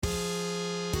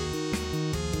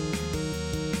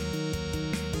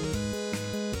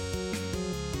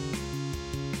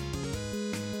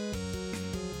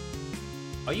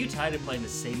Are you tired of playing the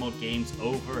same old games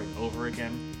over and over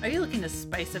again? Are you looking to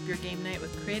spice up your game night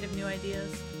with creative new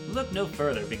ideas? Look no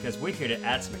further, because we're here to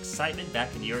add some excitement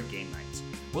back into your game nights.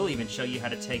 We'll even show you how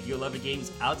to take your love of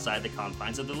games outside the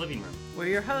confines of the living room. We're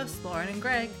your hosts, Lauren and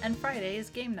Greg, and Friday is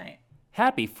game night.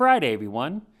 Happy Friday,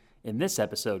 everyone! In this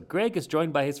episode, Greg is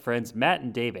joined by his friends Matt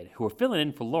and David, who are filling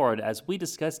in for Lauren as we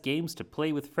discuss games to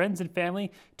play with friends and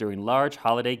family during large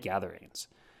holiday gatherings.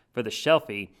 For the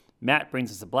Shelfie, Matt brings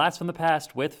us a blast from the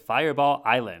past with Fireball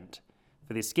Island.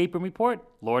 For the Escape Room Report,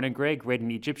 Lauren and Greg raid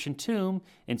an Egyptian tomb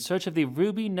in search of the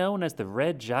ruby known as the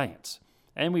Red Giant.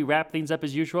 And we wrap things up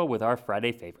as usual with our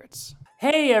Friday favorites.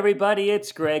 Hey everybody,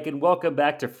 it's Greg, and welcome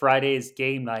back to Friday's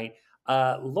Game Night.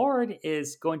 Lauren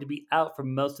is going to be out for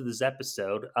most of this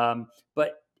episode,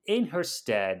 but in her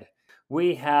stead,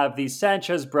 we have the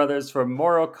Sanchez brothers from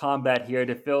Mortal Kombat here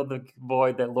to fill the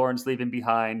void that Lauren's leaving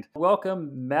behind.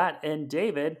 Welcome, Matt and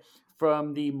David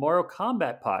from the Mortal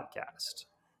Kombat podcast.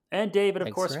 And David, of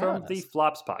Thanks course, for from having the us.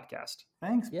 Flops podcast.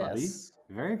 Thanks, buddy. Yes.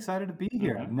 Very excited to be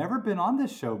here. Mhm. I've never been on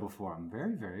this show before. I'm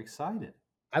very, very excited.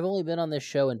 I've only been on this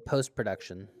show in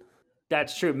post-production.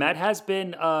 That's true. Matt has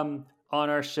been on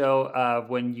our show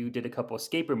when you did a couple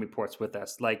escape room reports with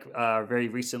us, like very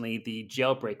recently the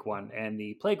jailbreak one and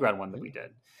the playground one that we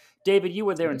did. David, you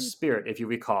were there in spirit, if you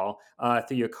recall,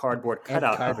 through your cardboard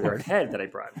cutout of your cardboard. head that I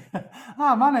brought.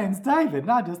 Hi, my name's David,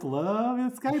 and I just love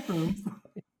escape rooms.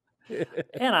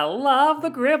 And I love The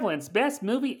Gremlins. Best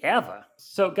movie ever.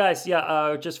 So, guys,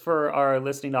 just for our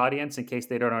listening audience, in case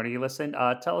they don't already listen,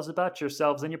 tell us about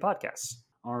yourselves and your podcasts.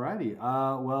 Alrighty.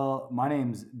 Well, my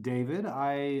name's David.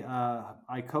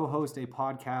 I co-host a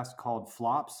podcast called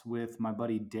Flops with my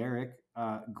buddy Derek.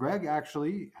 Greg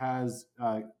actually has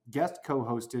guest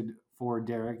co-hosted for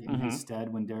Derek in his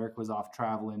stead when Derek was off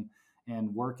traveling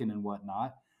and working and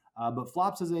whatnot. But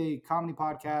Flops is a comedy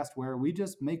podcast where we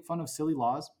just make fun of silly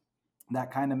laws that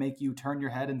kind of make you turn your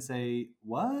head and say,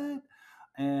 what?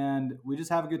 And we just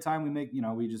have a good time.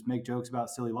 We just make jokes about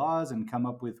silly laws and come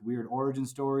up with weird origin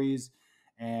stories.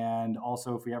 And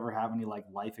also, if we ever have any like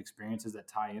life experiences that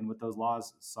tie in with those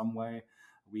laws some way,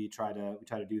 we try to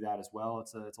do that as well.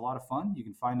 It's a lot of fun. You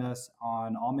can find us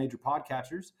on all major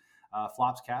podcatchers,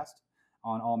 Flopscast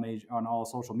on all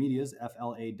social medias,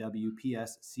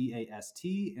 FLAWPSCAST,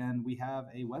 and we have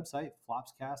a website,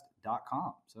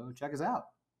 flopscast.com. So check us out.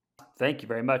 Thank you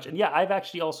very much. And yeah, I've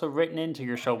actually also written into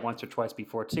your show once or twice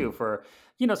before too. For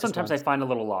sometimes I once. find a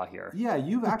little law here. Yeah,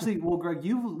 you've actually, well, Greg,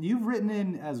 you've written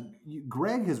in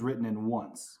Greg has written in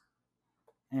once.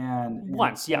 And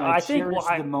Once, yeah, and I think, cherish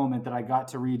well, the moment that I got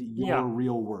to read your Yeah.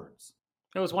 real words.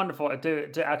 It was wonderful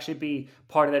to actually be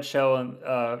part of that show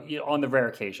on the rare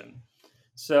occasion.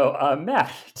 So,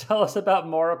 Matt, tell us about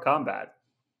Mortal Kombat.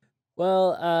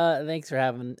 Well, thanks for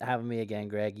having me again,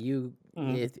 Greg. Mhm.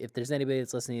 If there's anybody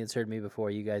that's listening that's heard me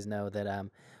before, you guys know that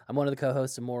I'm one of the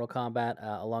co-hosts of Mortal Kombat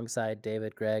alongside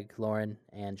David, Greg, Lauren,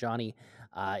 and Johnny.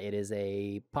 It is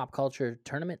a pop culture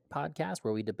tournament podcast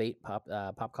where we debate pop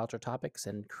culture topics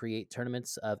and create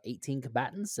tournaments of 18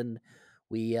 combatants, and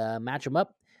we match them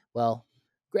up. Well,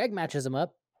 Greg matches them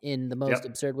up in the most Yep.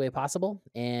 absurd way possible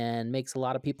and makes a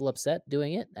lot of people upset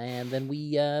doing it, and then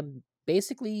we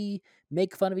basically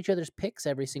make fun of each other's picks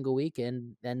every single week,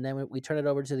 and then we turn it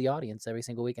over to the audience every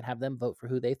single week and have them vote for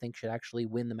who they think should actually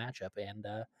win the matchup. And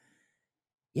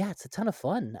it's a ton of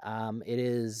fun. It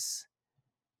is.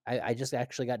 I just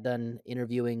actually got done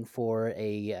interviewing for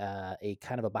a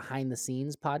kind of a behind the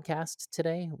scenes podcast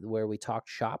today, where we talked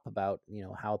shop about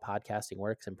how podcasting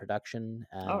works and production.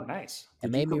 Oh, nice. It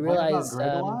Did made you me complain about realize. Greg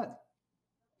a lot?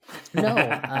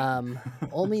 No,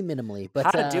 only minimally. But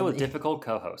How to deal with difficult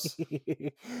co-hosts.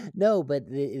 no, but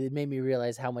it made me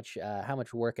realize how much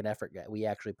work and effort we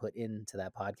actually put into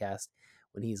that podcast.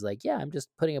 When he's like, "Yeah, I'm just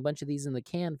putting a bunch of these in the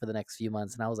can for the next few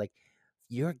months," and I was like,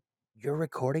 "You're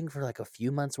recording for like a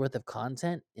few months worth of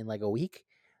content in like a week?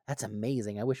 That's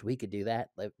amazing. I wish we could do that."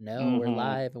 Like, no, we're Mhm.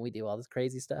 live and we do all this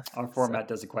crazy stuff. Our So, format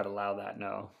doesn't quite allow that,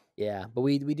 no. yeah, but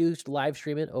we do live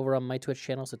stream it over on my Twitch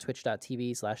channel, so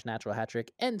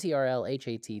twitch.tv/naturalhattrick,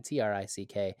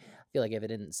 NTRLHATTRICK. I feel like if I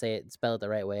didn't spell it the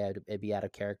right way, it'd be out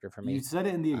of character for me. You said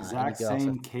it in the and exact you could also-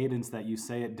 same cadence that you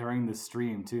say it during the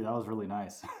stream too. That was really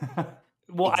nice.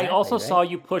 Well, I Exactly, also right? saw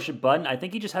you push a button. I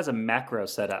think he just has a macro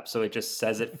set up, so it just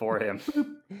says it for him.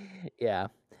 Yeah.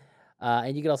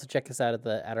 And you can also check us out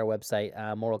at our website,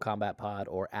 Mortal Kombat Pod,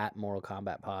 or at Mortal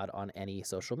Kombat Pod on any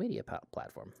social media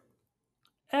platform.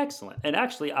 Excellent. And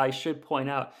actually, I should point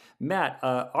out, Matt,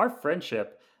 our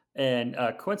friendship, and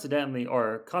coincidentally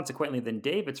or consequently than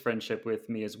David's friendship with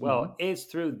me as well, is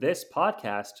through this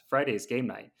podcast, Friday's Game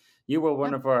Night. You were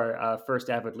one of our first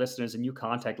avid listeners, and you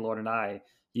contacted Lauren and I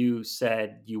you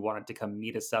said you wanted to come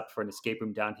meet us up for an escape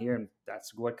room down here, and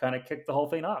that's what kind of kicked the whole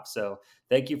thing off. So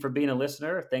thank you for being a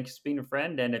listener. Thanks for being a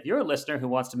friend. And if you're a listener who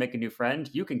wants to make a new friend,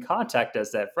 you can contact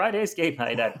us at Friday's Game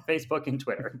Night at Facebook and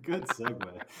Twitter. Good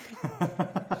segue.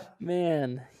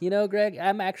 Man, Greg,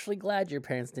 I'm actually glad your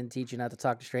parents didn't teach you not to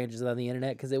talk to strangers on the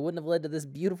internet, because it wouldn't have led to this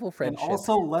beautiful And friendship.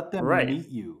 also let them Right. meet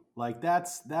you. Like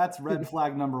that's red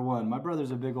flag number one. My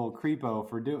brother's a big old creepo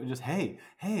for doing just, hey,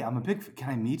 can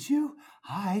I meet you?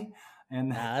 Hi. And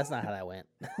Nah, that's not how that went.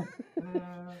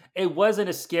 It wasn't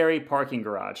a scary parking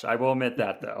garage. I will admit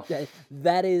that, though.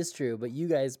 That is true, but you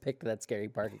guys picked that scary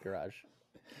parking garage.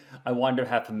 I wanted to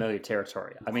have familiar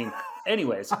territory. I mean,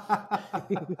 anyways.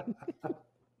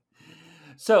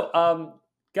 So,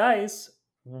 guys,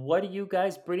 what do you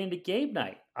guys bring into game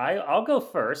night? I'll go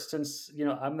first, since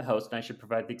I'm the host and I should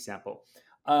provide the example.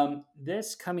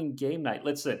 This coming game night,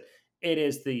 listen, it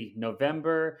is the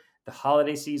November. The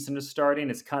holiday season is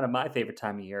starting. It's kind of my favorite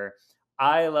time of year.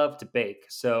 I love to bake,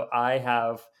 so I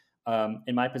have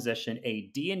in my possession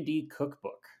a D&D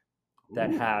cookbook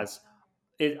that Ooh. has.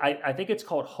 I think it's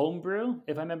called Homebrew,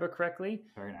 if I remember correctly.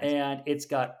 Very nice. And it's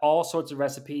got all sorts of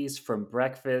recipes from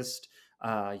breakfast,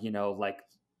 like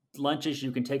lunches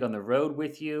you can take on the road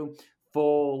with you,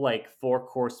 full like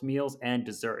 4-course meals and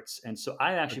desserts. And so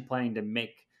I'm actually planning to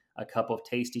make a couple of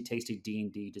tasty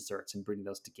D&D desserts and bring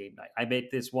those to game night. I made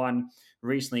this one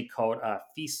recently called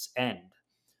Feast's End,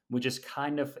 which is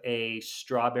kind of a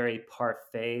strawberry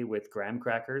parfait with graham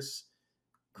crackers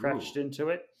crushed into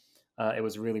it. It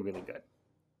was really, really good.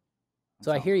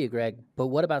 So I hear you, Greg, but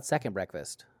what about second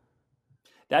breakfast?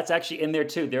 That's actually in there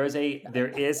too. There is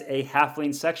a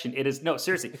halfling section. It is, no,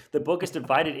 seriously, the book is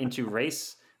divided into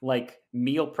race like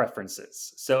meal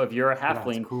preferences. So if you're a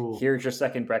halfling, cool. Here's your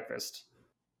second breakfast.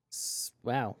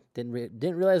 Wow, didn't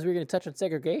realize we were going to touch on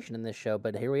segregation in this show,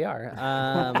 but here we are.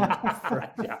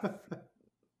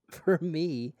 For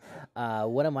me,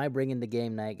 what am I bringing to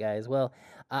game night, guys? Well,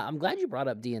 I'm glad you brought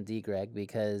up D&D, Greg,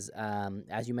 because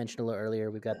as you mentioned a little earlier,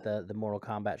 we've got the Mortal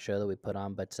Kombat show that we put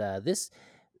on, but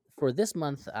for this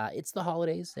month, it's the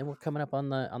holidays, and we're coming up on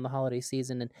the holiday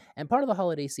season, and part of the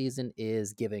holiday season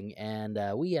is giving, and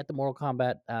we at the Mortal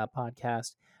Kombat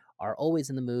podcast are always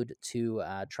in the mood to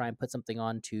try and put something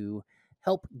on to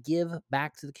help give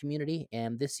back to the community,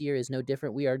 and this year is no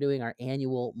different. We are doing our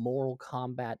annual Mortal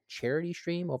Kombat charity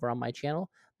stream over on my channel.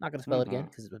 I'm not going to spell it again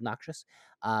because it's obnoxious,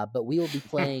 but we will be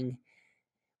playing.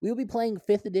 We will be playing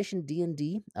 5th edition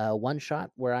D&D, one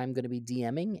shot where I'm going to be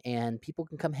DMing, and people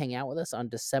can come hang out with us on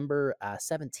December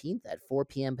 17th at 4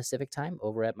 p.m. Pacific time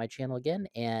over at my channel again.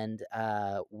 And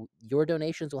your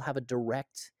donations will have a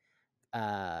direct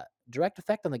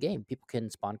effect on the game. People can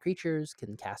spawn creatures,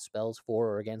 can cast spells for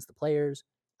or against the players.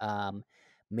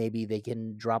 Maybe they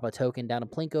can drop a token down a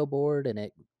Plinko board and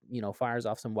it, fires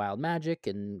off some wild magic,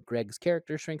 and Greg's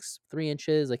character shrinks 3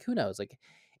 inches. Like, who knows? Like,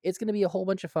 it's going to be a whole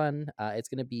bunch of fun. It's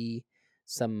going to be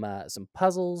some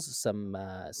puzzles, some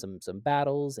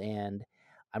battles, and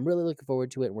I'm really looking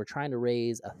forward to it. And we're trying to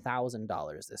raise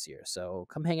 $1,000 this year. So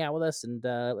come hang out with us and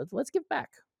let's give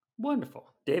back. Wonderful.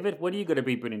 David, what are you going to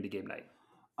be bringing to game night?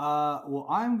 Well,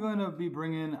 I'm going to be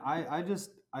bringing, I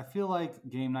feel like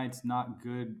game night's not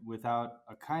good without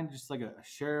a kind of just like a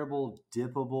shareable,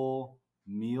 dippable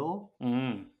meal,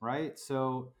 right?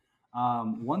 So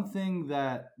one thing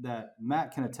that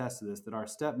Matt can attest to this, that our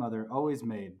stepmother always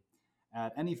made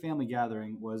at any family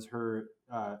gathering, was her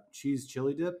cheese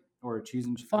chili dip, or cheese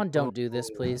and Fawn, don't do this,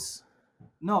 please.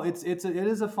 No, it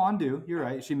is a fondue. You're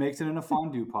right. She makes it in a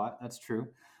fondue pot. That's true.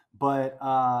 But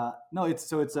no, it's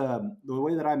the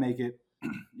way that I make it.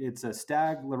 It's a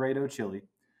Stag Laredo chili,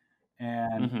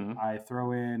 and I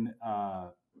throw in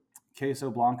queso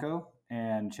blanco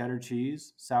and cheddar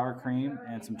cheese, sour cream,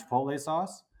 and some chipotle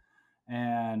sauce,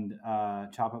 and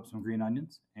chop up some green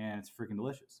onions, and it's freaking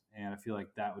delicious. And I feel like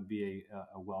that would be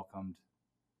a welcome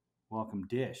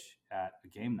dish at a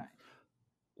game night.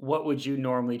 What would you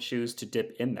normally choose to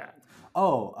dip in that?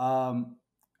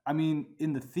 I mean,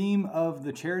 in the theme of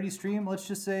the charity stream, let's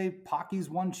just say Pocky's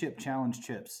One Chip Challenge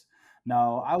chips.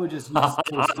 No, I would just use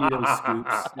Tostitos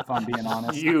scoops, if I'm being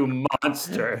honest. You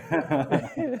monster.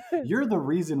 You're the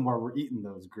reason why we're eating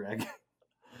those, Greg.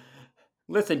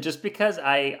 Listen, just because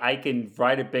I can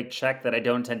write a big check that I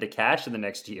don't intend to cash in the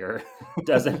next year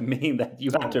doesn't mean that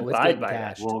you have to abide by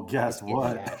that. Well, guess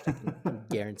what? I'm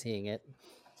guaranteeing it.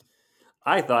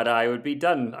 I thought I would be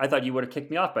done. I thought you would have kicked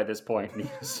me off by this point.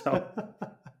 So,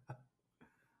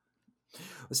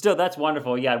 still, that's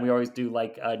wonderful. Yeah, we always do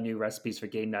like new recipes for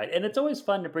game night, and it's always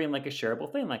fun to bring like a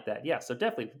shareable thing like that. Yeah, so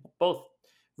definitely both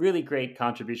really great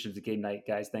contributions to game night,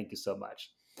 guys. Thank you so much.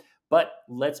 But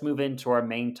let's move into our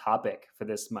main topic for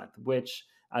this month, which,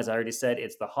 as I already said,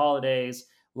 it's the holidays.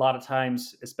 A lot of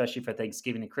times, especially for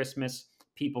Thanksgiving and Christmas,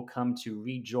 people come to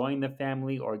rejoin the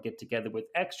family or get together with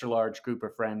extra large group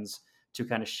of friends to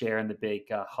kind of share in the big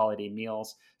holiday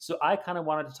meals. So I kind of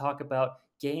wanted to talk about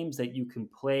games that you can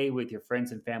play with your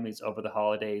friends and families over the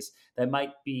holidays that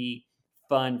might be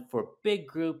fun for big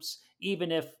groups,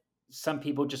 even if some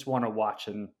people just want to watch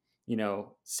and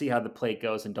see how the play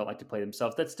goes and don't like to play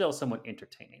themselves. That's still somewhat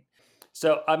entertaining.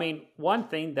 So, I mean, one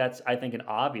thing that's, I think, an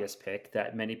obvious pick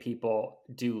that many people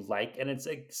do like, and it's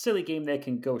a silly game that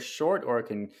can go short or it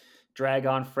can drag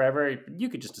on forever. You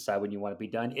could just decide when you want to be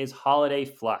done, is Holiday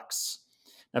Flux.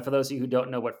 Now, for those of you who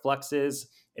don't know what Flux is,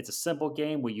 it's a simple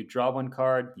game where you draw one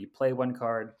card, you play one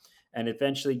card, and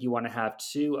eventually you want to have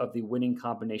two of the winning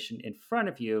combination in front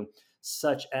of you,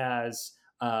 such as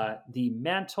the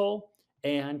mantle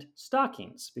and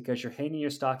stockings, because you're hanging your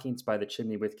stockings by the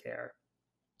chimney with care.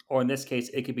 Or in this case,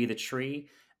 it could be the tree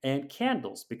and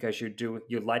candles because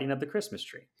you're lighting up the Christmas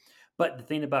tree. But the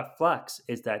thing about Flux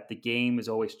is that the game is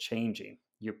always changing.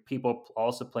 Your people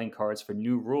also playing cards for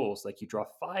new rules, like you draw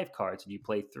 5 cards and you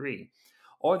play 3.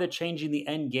 Or they're changing the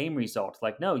end game result.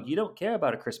 Like, no, you don't care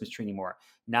about a Christmas tree anymore.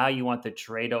 Now you want the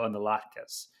Dreidel and the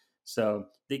Latkes. So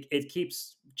it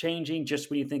keeps changing. Just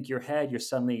when you think you're ahead, you're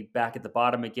suddenly back at the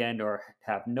bottom again or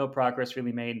have no progress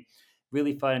really made.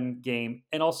 Really fun game.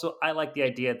 And also, I like the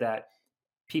idea that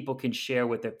people can share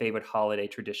what their favorite holiday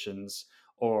traditions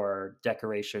or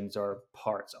decorations or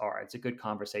parts are. It's a good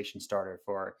conversation starter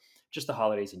for just the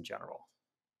holidays in general.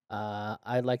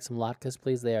 I'd like some latkes,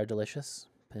 please. They are delicious.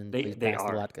 And please They pass the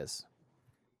are. latkes.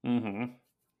 Mm-hmm.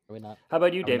 Are we not? How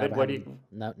about you, Are we not David? What do having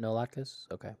you? no latkes?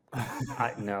 Okay.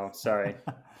 No, sorry.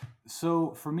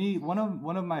 So for me, one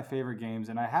of my favorite games,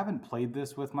 and I haven't played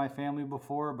this with my family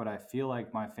before, but I feel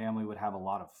like my family would have a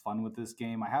lot of fun with this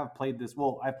game. I have played this.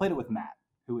 Well, I played it with Matt,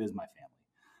 who is my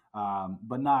family,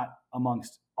 but not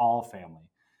amongst all family.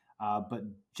 But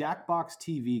Jackbox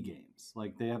TV games,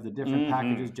 like they have the different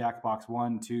packages: Jackbox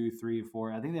 1, 2, 3,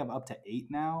 4. I think they have up to 8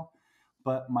 now.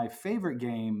 But my favorite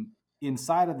game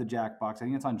inside of the Jackbox, I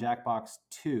think it's on Jackbox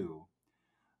 2,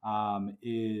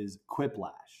 is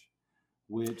Quiplash,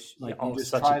 which you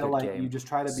just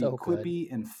try to be So good. quippy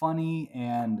and funny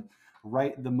and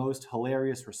write the most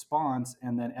hilarious response,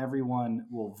 and then everyone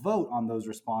will vote on those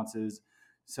responses.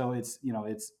 So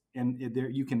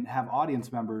you can have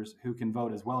audience members who can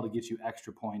vote as well to get you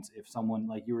extra points. If someone,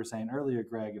 like you were saying earlier,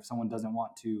 Greg, if someone doesn't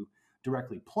want to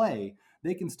directly play,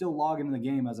 they can still log into the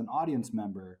game as an audience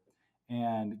member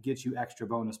and get you extra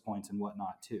bonus points and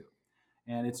whatnot too.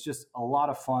 And it's just a lot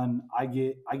of fun. I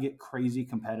get crazy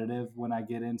competitive when I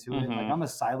get into it. Like I'm a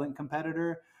silent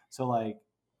competitor, so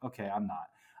okay, I'm not.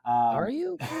 Are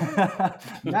you?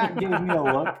 Matt gave me a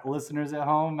look, listeners at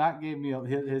home. Matt gave me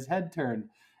his head turned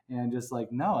and just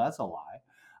like, no, that's a lie.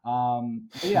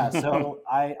 Yeah, so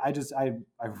I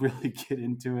really get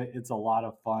into it. It's a lot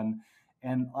of fun.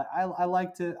 And I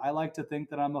like to think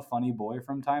that I'm a funny boy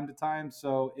from time to time,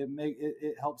 so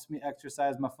it helps me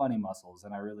exercise my funny muscles,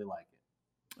 and I really like it.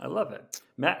 I love it.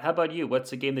 Matt, how about you?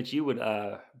 What's a game that you would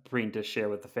bring to share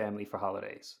with the family for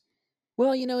holidays?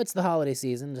 Well, it's the holiday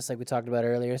season, just like we talked about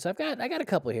earlier. So I got a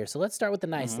couple here. So let's start with the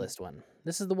nice list one.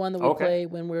 This is the one that we Okay. play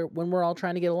when we're all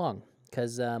trying to get along,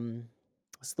 because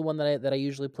it's the one that I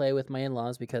usually play with my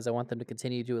in-laws because I want them to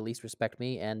continue to at least respect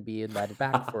me and be invited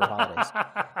back for holidays.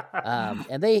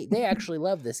 And they actually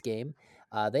love this game.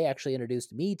 They actually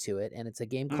introduced me to it, and it's a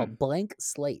game called Blank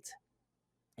Slate.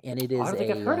 And it is I don't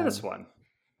think I've heard of this one.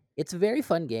 It's a very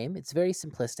fun game. It's very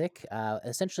simplistic.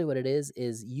 Essentially, what it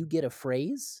is you get a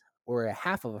phrase or a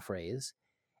half of a phrase,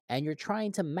 and you're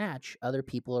trying to match other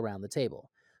people around the table.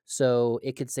 So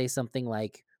it could say something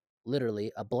like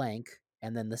literally a blank,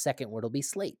 and then the second word will be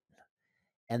slate.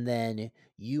 And then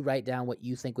you write down what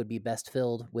you think would be best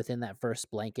filled within that first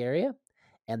blank area.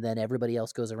 And then everybody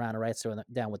else goes around and writes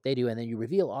down what they do. And then you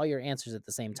reveal all your answers at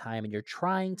the same time. And you're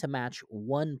trying to match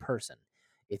one person.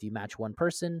 If you match one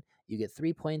person, you get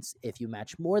 3 points. If you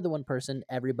match more than one person,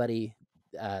 everybody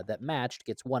that matched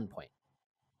gets 1 point.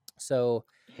 So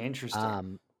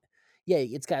Interesting. yeah,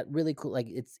 it's got really cool, and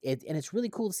it's really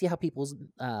cool to see how people's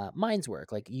minds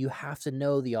work. Like you have to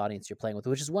know the audience you're playing with,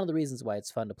 which is one of the reasons why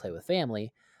it's fun to play with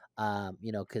family.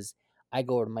 Because I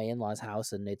go over to my in-laws'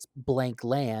 house and it's blank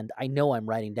land. I know I'm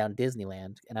writing down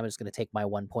Disneyland, and I'm just going to take my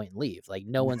 1 point and leave. Like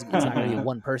it's not going to be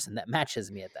one person that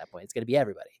matches me at that point. It's going to be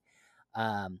everybody.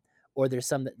 Or there's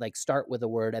some that like start with a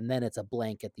word and then it's a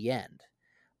blank at the end.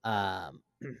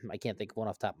 I can't think of one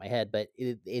off the top of my head, but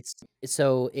it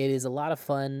is a lot of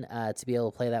fun to be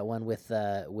able to play that one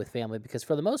with family, because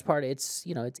for the most part it's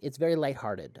very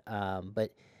lighthearted.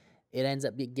 But it ends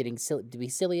up getting silly, to be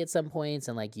silly at some points,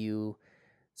 and like you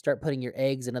start putting your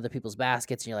eggs in other people's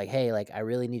baskets, and you're like, hey, like I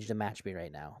really need you to match me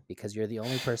right now because you're the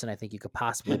only person I think you could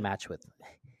possibly match with.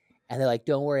 And they're like,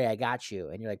 don't worry, I got you.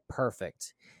 And you're like,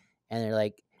 perfect. And they're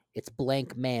like, it's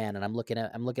blank man. And I'm looking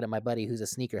at my buddy who's a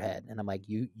sneakerhead. And I'm like,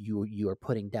 you are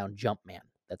putting down Jumpman.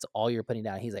 That's all you're putting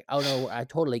down. He's like, oh no, I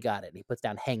totally got it. And he puts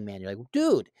down Hangman. You're like,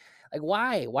 dude, like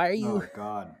why are you, Oh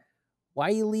God. why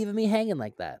are you leaving me hanging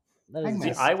like that? That is Hangman. See,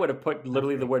 just, I would have put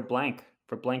literally the word blank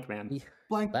for blank man.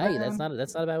 Blank hey, man. that's not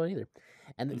a bad one either.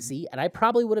 And see, and I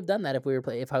probably would have done that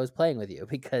if I was playing with you,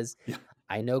 because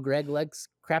I know Greg likes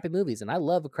crappy movies, and I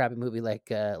love a crappy movie like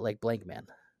Blank Man.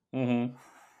 Mm-hmm.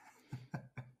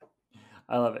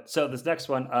 I love it. So this next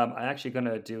one, I'm actually going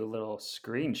to do a little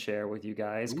screen share with you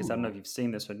guys because I don't know if you've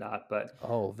seen this or not, but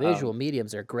Visual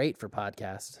mediums are great for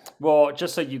podcasts. well,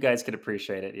 just so you guys can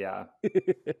appreciate it, yeah.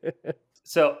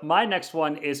 So my next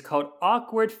one is called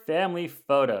Awkward Family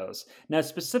Photos. Now,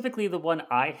 specifically, the one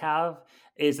I have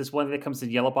is this one that comes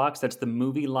in yellow box. That's the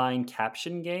movie line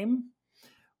caption game,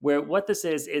 where what this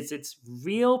is it's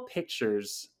real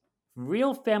pictures,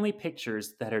 real family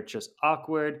pictures that are just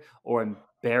awkward or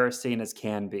embarrassing as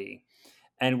can be.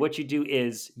 And what you do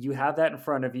is you have that in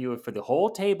front of you for the whole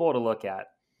table to look at.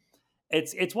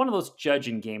 It's one of those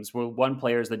judging games where one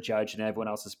player is the judge and everyone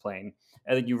else is playing,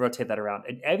 and then you rotate that around,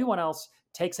 and everyone else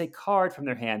takes a card from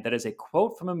their hand that is a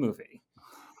quote from a movie,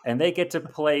 and they get to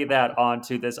play that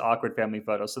onto this awkward family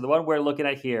photo. So the one we're looking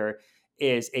at here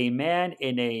is a man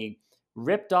in a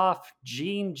ripped off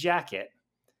jean jacket,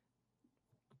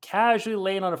 casually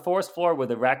laying on a forest floor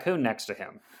with a raccoon next to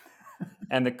him.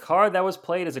 And the card that was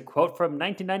played is a quote from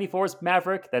 1994's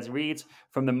Maverick that reads,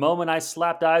 "From the moment I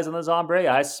slapped eyes on the zombie,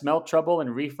 I smelled trouble and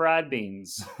refried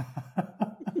beans."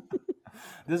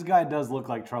 This guy does look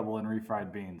like trouble in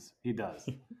refried beans. He does.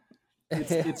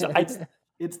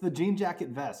 It's the jean jacket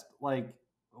vest. Like,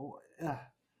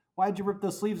 why'd you rip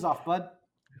those sleeves off, bud?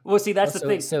 Well, see, that's the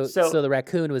thing. So the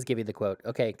raccoon was giving the quote.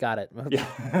 Okay, got it.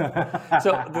 Yeah.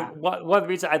 So one of the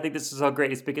reasons I think this is so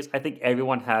great is because I think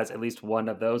everyone has at least one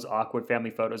of those awkward family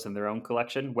photos in their own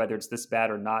collection. Whether it's this bad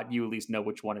or not, you at least know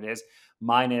which one it is.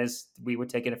 Mine is, we were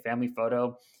taking a family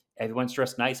photo. Everyone's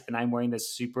dressed nice, and I'm wearing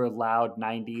this super loud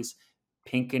 90s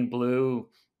pink and blue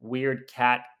weird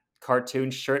cat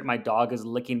cartoon shirt. My dog is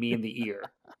licking me in the ear.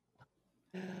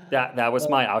 That was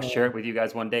mine. I'll share it with you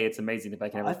guys one day. It's amazing if I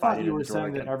can ever I find thought it. you were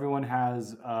saying that everyone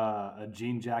has a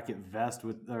jean jacket vest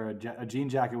or a jean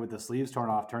jacket with the sleeves torn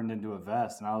off turned into a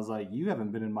vest, and I was like, you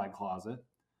haven't been in my closet.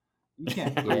 You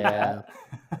can't. Do that.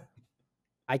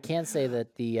 I can say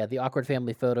that the awkward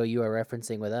family photo you are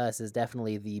referencing with us is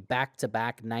definitely the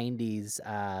back-to-back 90s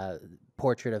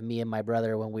portrait of me and my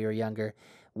brother when we were younger,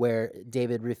 where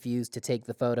David refused to take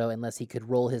the photo unless he could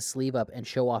roll his sleeve up and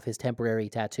show off his temporary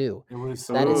tattoo. It was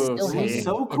so, that is still hanging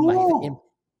so cool.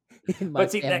 in my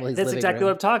but see, family's that's living exactly room.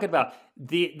 what I'm talking about.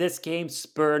 This game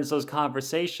spurns those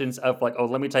conversations of like, oh,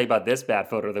 let me tell you about this bad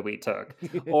photo that we took.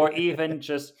 Or even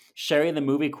just sharing the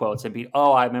movie quotes and be,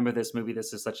 oh, I remember this movie.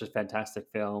 This is such a fantastic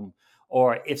film.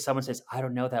 Or if someone says, I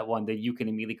don't know that one, then you can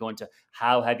immediately go into,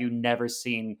 how have you never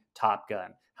seen Top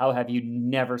Gun? How have you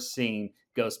never seen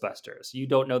Ghostbusters? You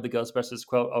don't know the Ghostbusters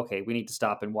quote? Okay, we need to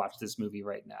stop and watch this movie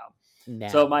right now.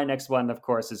 So my next one, of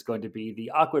course, is going to be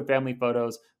the Awkward Family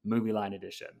Photos Movie Line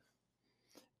Edition.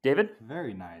 David?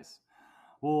 Very nice.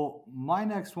 Well, my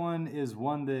next one is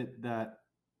one that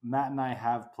Matt and I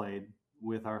have played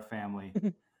with our family.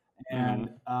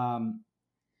 And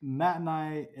Matt and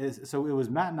I it was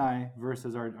Matt and I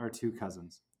versus our two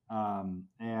cousins.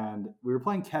 And we were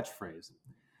playing catchphrase.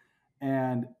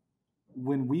 And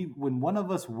when one of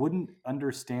us wouldn't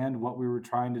understand what we were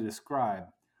trying to describe,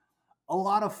 a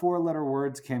lot of 4-letter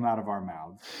words came out of our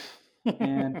mouths.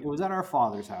 And it was at our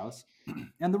father's house.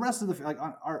 And the rest of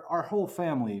our whole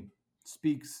family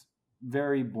speaks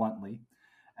very bluntly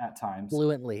at times.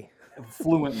 Fluently,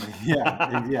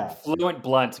 yeah. Fluent,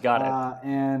 blunt, got it.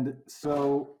 And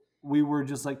so we were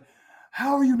just like,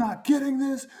 how are you not getting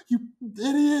this, you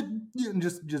idiot? And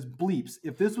just bleeps.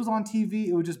 If this was on TV,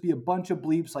 it would just be a bunch of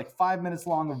bleeps, like 5 minutes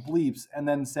long of bleeps, and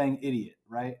then saying idiot,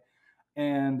 right?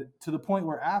 And to the point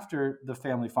where after the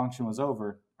family function was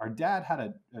over, our dad had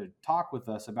a talk with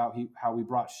us about how we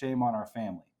brought shame on our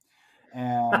family.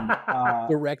 And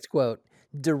direct quote.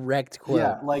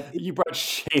 Yeah, like you brought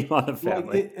shame on the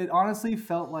family. Like it honestly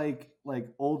felt like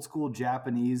old school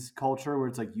Japanese culture where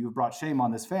it's like, you've brought shame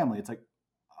on this family. It's like,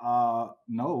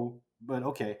 no, but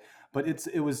okay. But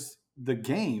it was the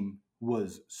game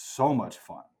was so much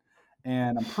fun.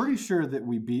 And I'm pretty sure that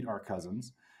we beat our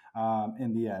cousins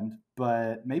in the end,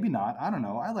 but maybe not. I don't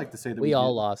know. I like to say that We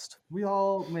all did. lost. We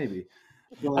all maybe.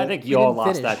 I But think We you all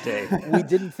didn't lost finish. that day. We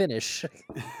didn't finish.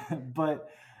 but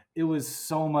it was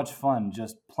so much fun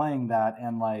just playing that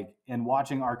and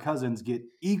watching our cousins get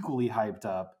equally hyped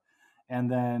up. And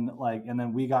then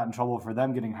we got in trouble for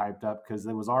them getting hyped up because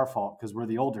it was our fault because we're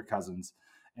the older cousins.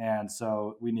 And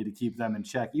so we need to keep them in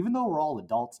check, even though we're all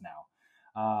adults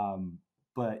now.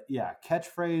 But yeah,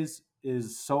 catchphrase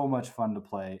is so much fun to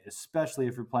play, especially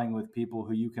if you're playing with people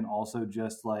who you can also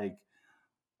just like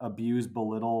abuse,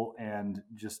 belittle, and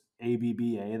just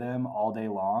ABBA them all day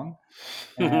long.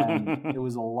 And it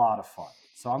was a lot of fun.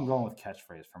 So I'm going with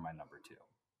catchphrase for my number 2.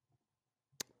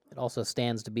 It also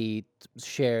stands to be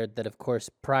shared that, of course,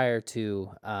 prior to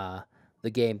the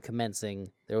game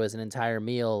commencing, there was an entire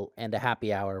meal and a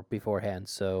happy hour beforehand.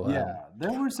 So Yeah,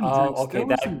 there were some Oh, drinks. okay. There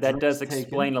were some That does drinks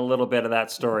explain taken, a little bit of that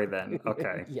story then.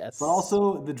 Okay. yes, but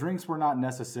also the drinks were not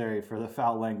necessary for the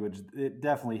foul language. It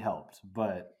definitely helped,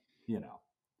 but you know.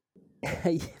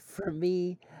 for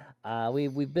me,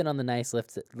 we've been on the nice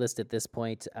list at this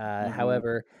point. Mhm.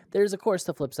 However, there's of course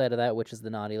the flip side of that, which is the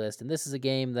naughty list, and this is a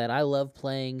game that I love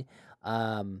playing.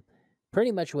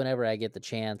 Pretty much whenever I get the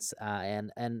chance,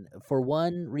 and for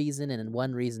one reason and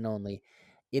one reason only,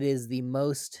 it is the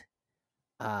most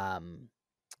um,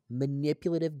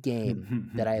 manipulative game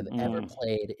that I have ever Mm.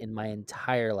 played in my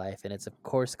entire life, and it's of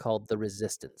course called The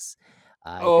Resistance.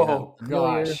 If you're not Oh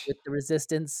familiar gosh. with The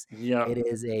Resistance, Yep.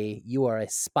 you are a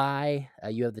spy.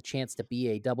 You have the chance to be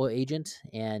a double agent,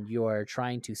 and you are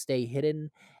trying to stay hidden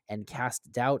and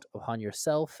cast doubt upon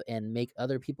yourself and make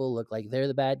other people look like they're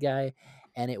the bad guy.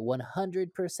 And it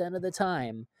 100% of the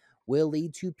time will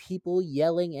lead to people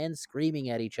yelling and screaming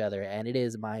at each other. And it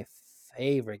is my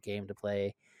favorite game to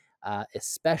play,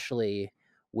 especially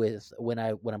with when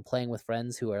I'm playing with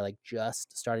friends who are like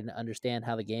just starting to understand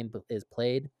how the game is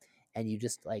played, and you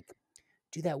just like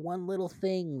do that one little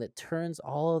thing that turns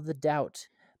all of the doubt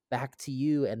back to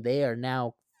you, and they are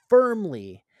now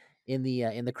firmly in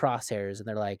the crosshairs, and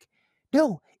they're like,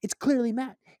 "No, it's clearly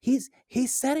Matt. He's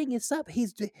setting this up.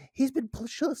 He's been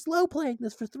slow playing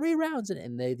this for 3 rounds,"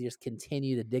 and they just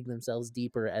continue to dig themselves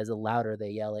deeper as the louder they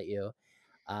yell at you.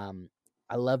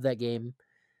 I love that game.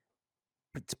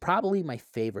 It's probably my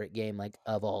favorite game like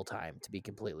of all time, to be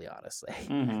completely honest.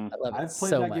 Hmm. I love it I've played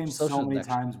so that much. game Social so many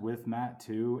deduction. times with Matt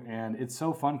too, and it's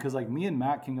so fun because like me and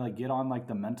Matt can like get on like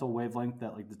the mental wavelength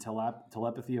that like the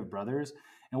telepathy of brothers,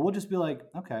 and we'll just be like,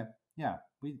 okay, yeah,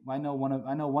 I know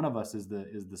one of us is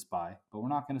the spy, but we're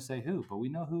not going to say who, but we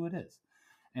know who it is,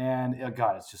 and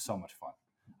God, it's just so much fun.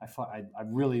 I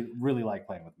really really like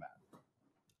playing with Matt.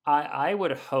 I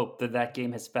would hope that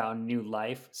game has found new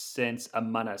life since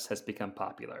Among Us has become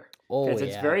popular. Oh Because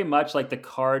it's yeah. very much like the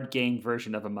card game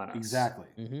version of Among Us. Exactly.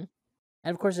 And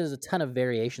of course, there's a ton of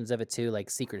variations of it too, like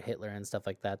Secret Hitler and stuff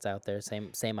like that's out there. Same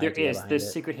There idea is behind this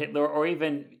it. Secret Hitler, or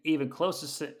even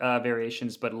closest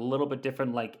variations, but a little bit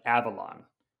different, like Avalon,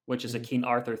 which is a Mhm. King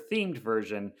Arthur themed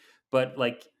version, but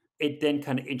like it then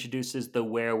kind of introduces the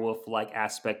werewolf like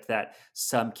aspect that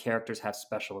some characters have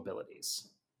special abilities.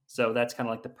 So that's kind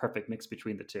of like the perfect mix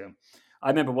between the two. I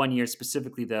remember one year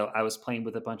specifically, though, I was playing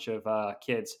with a bunch of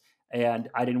kids, and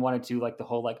I didn't want to do like the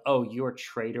whole like, oh, you're a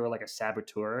traitor or like a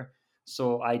saboteur.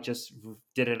 So I just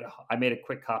did it. I made a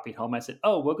quick copy at home. I said,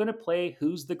 "Oh, we're going to play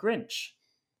Who's the Grinch?"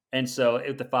 And so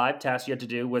the 5 tasks you had to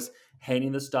do was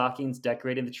hanging the stockings,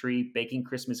 decorating the tree, baking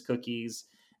Christmas cookies,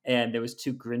 and there was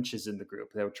 2 Grinches in the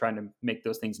group. They were trying to make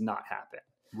those things not happen.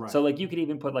 Right. So like you could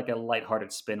even put like a lighthearted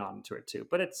spin onto it too.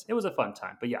 But it was a fun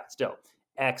time. But yeah, still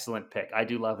excellent pick. I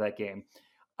do love that game.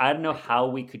 I don't know how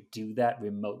we could do that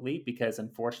remotely because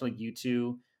unfortunately you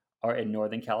two are in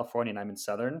Northern California and I'm in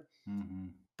Southern. Mm-hmm.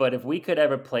 But if we could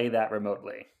ever play that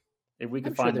remotely, if we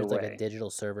could I'm sure find a there's like a way, digital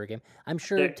server game. I'm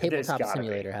sure there's Tabletop gotta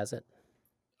Simulator be. has it.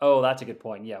 Oh, that's a good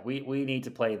point. Yeah, we need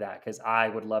to play that because I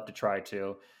would love to try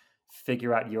to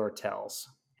figure out your tells.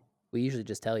 We usually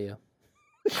just tell you.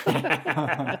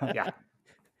 Yeah.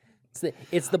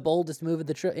 It's the boldest move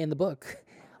in the book.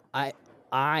 I'm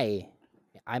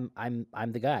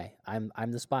the guy.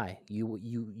 I'm the spy.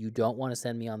 You don't want to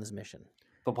send me on this mission.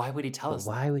 But why would he tell But us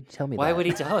why that? would you tell me Why that? would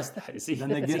he tell us that? Is he, Then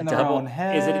they is get he in their double? own Is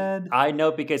head. it? I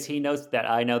know because he knows that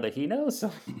I know that he knows.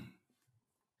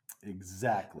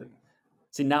 Exactly.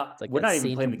 See, now like we're that not even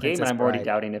scene playing from the game, and Princess I'm already Bride.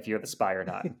 doubting if you're the spy or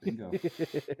not. Bingo.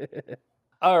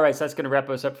 All right, so that's going to wrap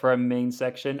us up for our main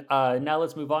section. Now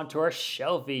let's move on to our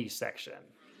shelvy section.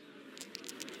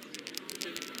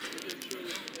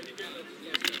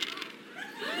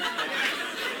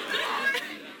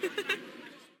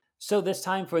 So this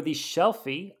time for the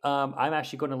Shelfie, I'm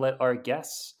actually going to let our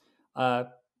guests uh,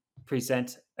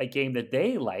 present a game that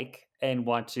they like and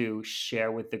want to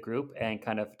share with the group and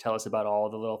kind of tell us about all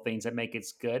the little things that make it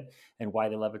good and why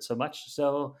they love it so much.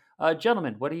 So,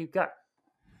 gentlemen, what do you got?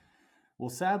 Well,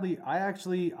 sadly,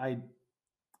 I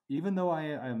even though I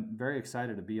am very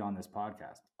excited to be on this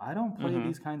podcast, I don't play Mm-hmm.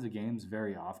 these kinds of games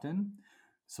very often.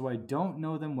 So I don't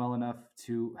know them well enough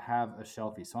to have a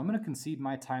shelfie. So I'm going to concede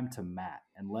my time to Matt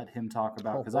and let him talk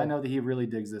about, Oh, because I cool. know that he really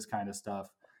digs this kind of stuff.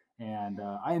 And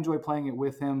I enjoy playing it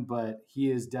with him, but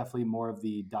he is definitely more of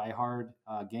the diehard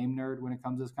game nerd when it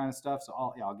comes to this kind of stuff. So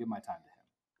I'll give my time to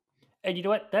him. And you know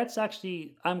what? That's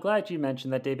actually, I'm glad you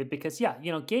mentioned that, David, because yeah,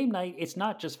 game night, it's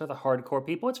not just for the hardcore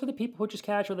people, it's for the people who are just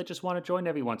casual that just want to join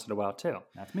every once in a while, too.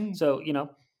 That's me. So,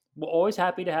 we're always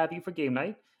happy to have you for game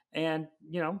night. And,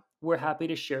 we're happy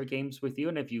to share games with you.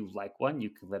 And if you like one, you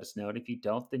can let us know. And if you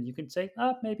don't, then you can say,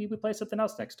 maybe we play something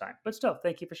else next time. But still,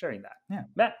 thank you for sharing that. Yeah.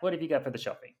 Matt, what have you got for the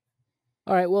shelfie?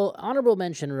 All right. Well, honorable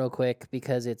mention real quick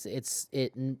because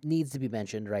needs to be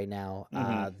mentioned right now.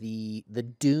 Mm-hmm. The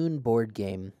Dune board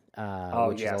game, Oh,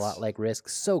 which is a lot yes. like Risk.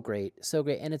 So great,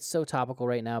 and it's so topical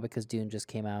right now because Dune just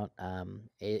came out.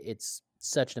 It's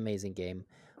such an amazing game,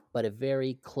 but a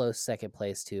very close second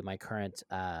place to my current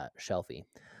shelfie,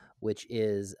 which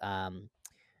is a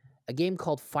game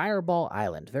called Fireball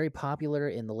Island, very popular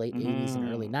in the late 80s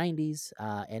and early Mm-hmm.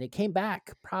 90s. And it came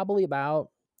back probably about,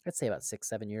 I'd say about 6,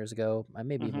 7 years ago,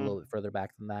 maybe even a Mm-hmm. little bit further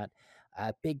back than that.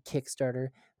 Big Kickstarter,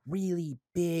 really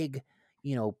big,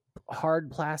 hard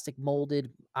plastic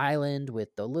molded island with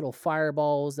the little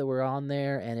fireballs that were on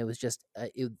there. And it was just,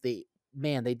 they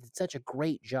did such a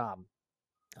great job.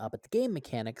 But the game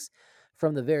mechanics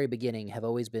from the very beginning have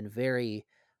always been very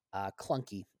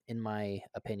clunky, in my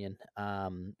opinion.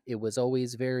 It was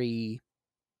always very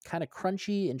kind of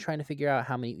crunchy and trying to figure out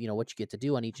how many, what you get to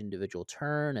do on each individual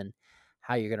turn and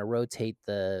how you're going to rotate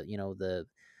the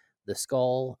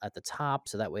skull at the top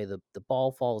so that way the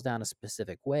ball falls down a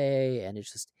specific way. And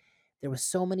it's just there was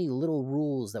so many little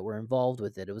rules that were involved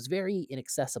with it. It was very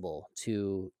inaccessible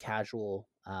to casual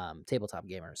tabletop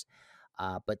gamers.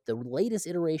 But the latest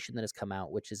iteration that has come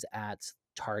out, which is at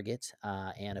Target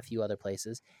and a few other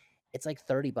places, it's like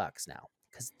 $30 now.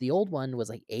 Because the old one was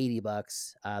like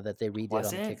 $80 that they redid Was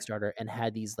on the it? Kickstarter and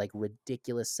had these like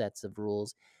ridiculous sets of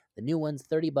rules. The new one's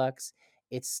 $30.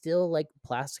 It's still like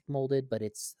plastic molded, but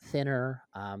it's thinner.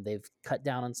 They've cut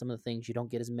down on some of the things. You don't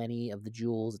get as many of the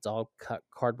jewels. It's all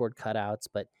cardboard cutouts,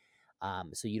 but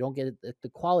so you don't get the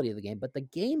quality of the game. But the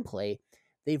gameplay,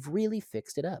 they've really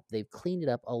fixed it up. They've cleaned it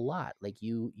up a lot. Like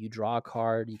you draw a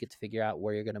card, you get to figure out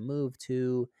where you're going to move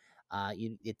to.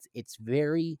 It's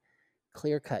very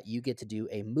clear cut. You get to do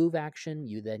a move action.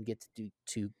 You then get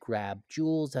to grab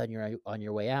jewels on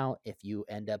your way out. If you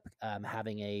end up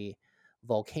having a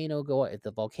volcano if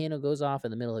the volcano goes off in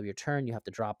the middle of your turn, you have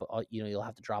to drop. You'll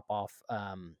have to drop off,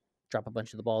 drop a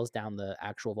bunch of the balls down the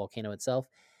actual volcano itself.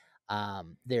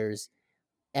 There's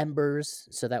embers,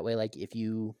 so that way, like if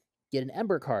you get an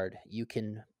ember card, you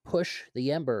can push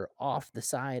the ember off the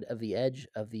side of the edge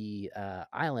of the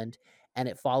island, and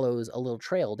it follows a little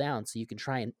trail down, so you can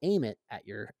try and aim it at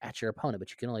your opponent,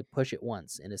 but you can only push it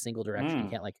once in a single direction. You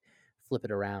Mm. can't like flip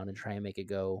it around and try and make it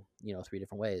go 3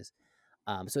 different ways.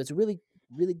 So it's really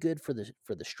really good for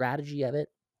the strategy of it.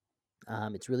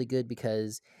 It's really good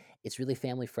because it's really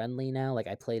family friendly now. Like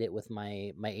I played it with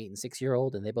my 8 and 6 year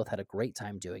old, and they both had a great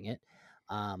time doing it.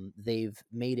 They've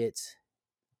made it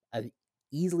uh,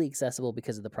 easily accessible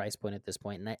because of the price point at this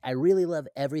point, and I really love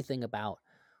everything about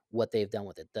what they've done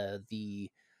with it. The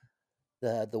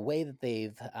way that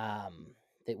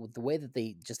the way that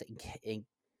they just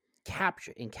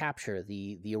capture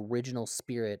the original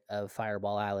spirit of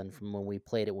Fireball Island from when we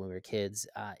played it when we were kids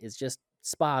is just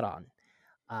spot on.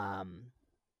 Um,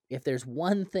 if there's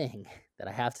one thing that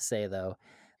I have to say though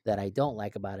that I don't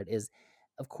like about it is,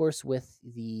 of course, with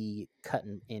the cut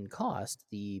in cost,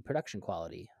 the production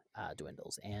quality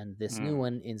dwindles. And this new Mm.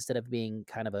 one, instead of being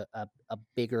kind of a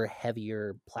bigger,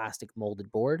 heavier plastic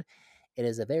molded board, it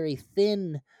is a very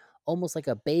thin, almost like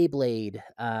a Beyblade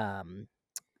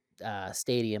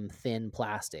stadium thin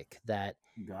plastic that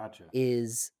Gotcha.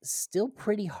 is still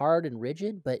pretty hard and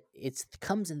rigid, but it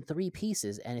comes in 3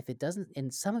 pieces, and if it doesn't,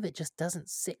 and some of it just doesn't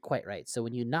sit quite right. So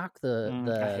when you knock the I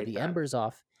the hate the that. embers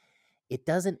off, it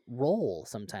doesn't roll.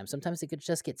 Sometimes it could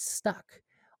just get stuck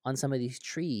on some of these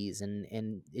trees, and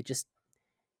it just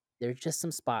there's just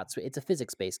some spots. It's a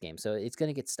physics based game, so it's going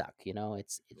to get stuck.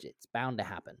 It's bound to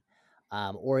happen.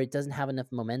 Or it doesn't have enough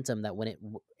momentum that when it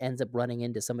ends up running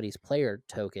into somebody's player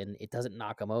token, it doesn't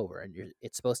knock them over, and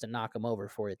it's supposed to knock them over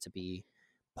for it to be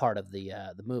part of the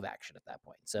move action at that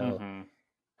point. So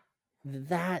Mm-hmm.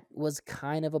 that was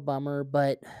kind of a bummer,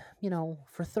 but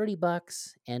for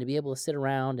 $30 and to be able to sit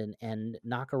around and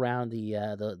knock around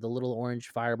the little orange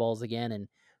fireballs again and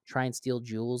try and steal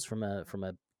jewels from a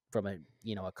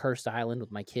a cursed island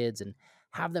with my kids and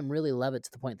have them really love it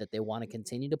to the point that they want to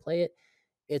continue to play it,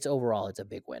 it's a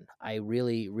big win. I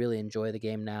really, really enjoy the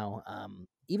game now,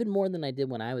 even more than I did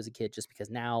when I was a kid, just because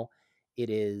now it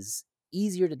is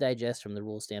easier to digest from the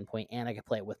rule standpoint, and I can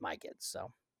play it with my kids.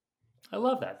 So I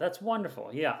love that. That's wonderful.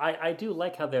 Yeah, I do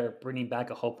like how they're bringing back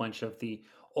a whole bunch of the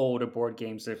older board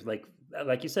games. There's like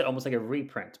you said, almost like a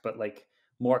reprint, but like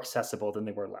more accessible than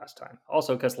they were last time.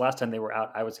 Also, because last time they were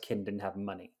out, I was a kid and didn't have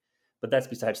money. But that's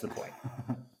besides the point.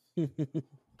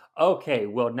 Okay,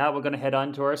 well, now we're going to head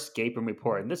on to our escape room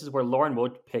report. And this is where Lauren will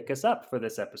pick us up for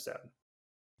this episode.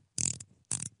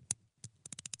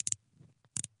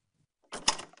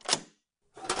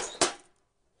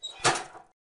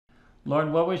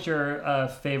 Lauren, what was your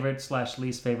favorite /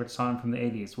 least favorite song from the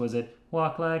 80s? Was it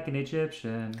Walk Like an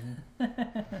Egyptian?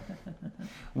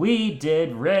 We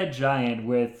did Red Giant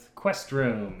with Quest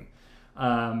Room.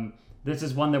 This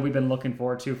is one that we've been looking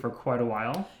forward to for quite a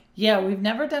while. Yeah, we've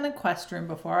never done a quest room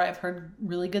before. I've heard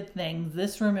really good things.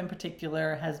 This room in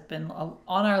particular has been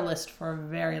on our list for a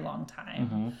very long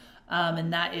time. Mm-hmm.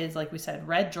 And that is, like we said,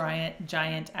 Red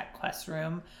Giant at Quest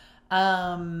Room.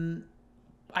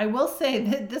 I will say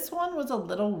that this one was a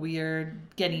little weird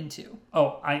getting to.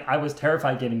 Oh, I was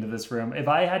terrified getting to this room. If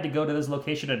I had to go to this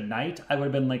location at night, I would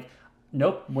have been like,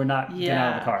 nope, we're not getting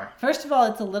out of the car. First of all,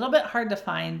 it's a little bit hard to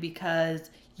find because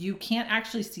you can't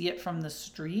actually see it from the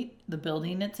street, the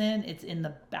building it's in. It's in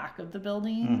the back of the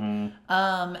building.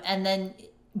 Mm-hmm. And then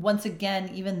once again,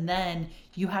 even then,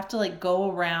 you have to like go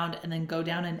around and then go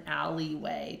down an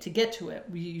alleyway to get to it.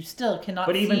 You still cannot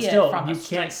see it from the street. But even still, you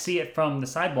can't see it from the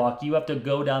sidewalk. You have to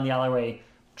go down the alleyway,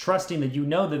 trusting that you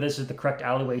know that this is the correct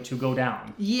alleyway to go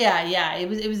down. Yeah. It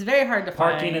was very hard to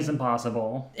find. Parking is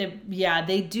impossible. It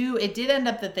did end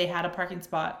up that they had a parking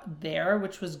spot there,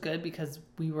 which was good because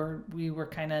we were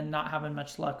kind of not having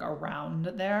much luck around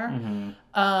there.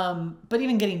 Mm-hmm. But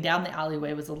even getting down the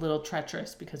alleyway was a little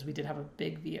treacherous because we did have a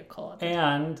big vehicle.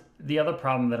 And the other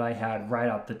problem that I had right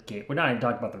out the gate, we're not even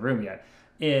talking about the room yet,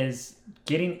 is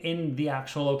getting in the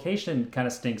actual location kind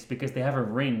of stinks because they have a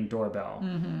Ring doorbell.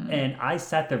 Mm-hmm. And I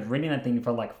sat there ringing that thing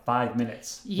for like 5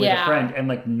 minutes with a friend, and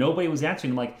like nobody was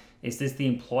answering. I'm like, is this the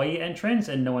employee entrance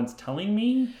and no one's telling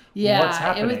me what's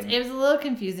happening? It was a little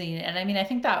confusing. And I mean, I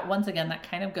think that once again, that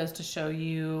kind of goes to show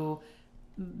you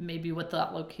maybe what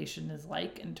that location is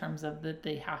like in terms of that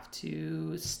they have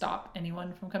to stop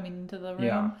anyone from coming into the room.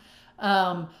 Yeah.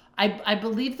 I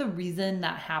believe the reason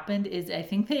that happened is I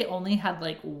think they only had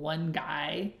like one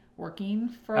guy working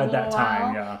for a little while. At that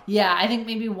time, yeah. Yeah, I think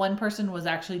maybe one person was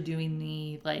actually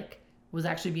doing was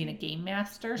actually being a game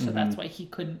master, so that's why he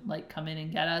couldn't like come in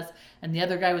and get us. And the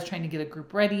other guy was trying to get a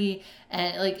group ready,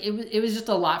 and like it was just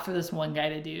a lot for this one guy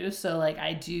to do. So like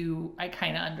I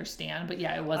kind of understand, but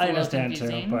yeah, it was a little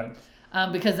confusing. Too,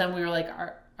 but because then we were like,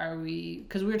 are we?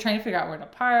 Because we were trying to figure out where to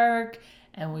park,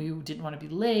 and we didn't want to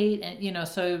be late, and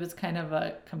so it was kind of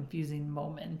a confusing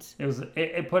moment.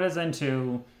 It put us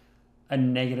into a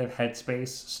negative headspace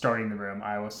starting the room,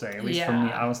 I will say. At least for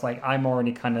me, I was like, I'm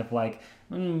already kind of like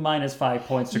 -5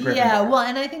 points to Gryffindor. Yeah, well,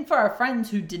 and I think for our friends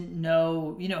who didn't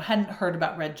know, hadn't heard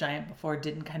about Red Giant before,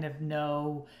 didn't kind of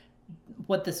know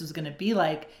what this was going to be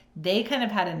like, they kind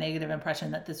of had a negative impression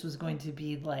that this was going to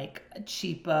be like a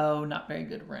cheapo, not very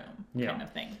good room kind of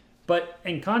thing. But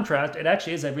in contrast, it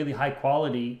actually is a really high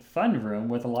quality, fun room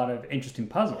with a lot of interesting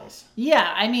puzzles.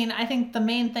 Yeah, I mean, I think the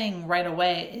main thing right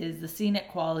away is the scenic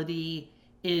quality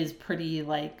is pretty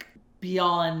like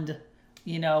beyond,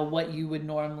 what you would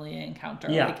normally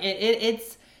encounter. Yeah. Like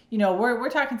it's, we're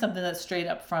talking something that's straight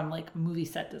up from like movie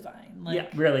set design. Like, yeah,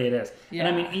 really it is. Yeah.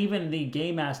 And I mean, even the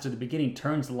game master at the beginning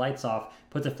turns the lights off,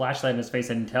 puts a flashlight in his face,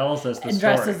 and tells us the and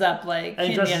story. Dresses up like and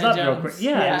he Indiana dresses up Jones. real quick.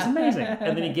 Yeah, it's amazing.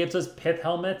 And then he gives us pith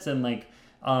helmets and like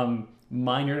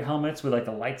minor helmets with like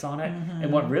the lights on it. Mm-hmm.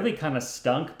 And what really kind of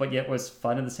stunk, but yet was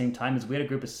fun at the same time, is we had a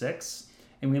group of 6.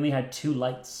 And we only had 2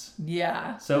 lights.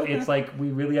 Yeah. So it's like we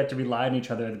really had to rely on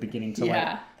each other at the beginning to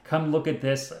like come look at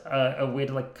this, a way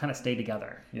to like kind of stay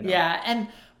together. Yeah, and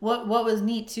what was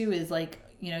neat too is like,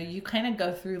 you kind of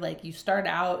go through like you start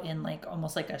out in like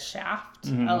almost like a shaft,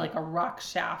 like a rock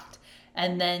shaft.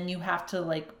 And then you have to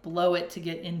like blow it to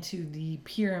get into the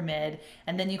pyramid.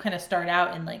 And then you kind of start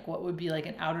out in like what would be like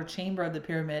an outer chamber of the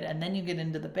pyramid. And then you get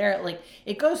into the barrel. Like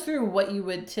it goes through what you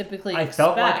would typically expect. I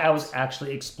felt like I was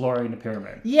actually exploring the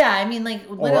pyramid. Yeah, I mean like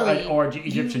literally. Or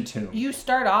Egyptian tomb. You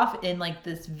start off in like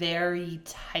this very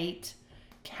tight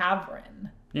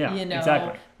cavern. Yeah, you know,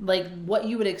 exactly. like what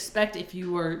you would expect if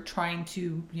you were trying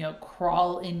to,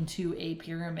 crawl into a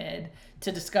pyramid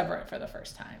to discover it for the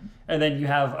first time. And then you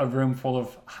have a room full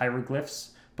of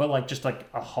hieroglyphs, but like just like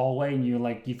a hallway, and you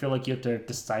feel like you have to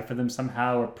decipher them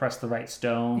somehow or press the right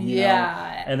stone. You know?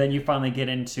 And then you finally get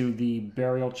into the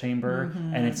burial chamber,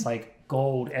 and it's like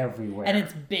gold everywhere. And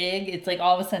it's big. It's like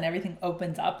all of a sudden everything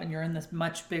opens up, and you're in this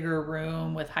much bigger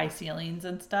room with high ceilings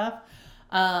and stuff.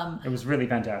 It was really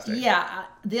fantastic. Yeah.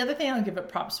 The other thing I'll give it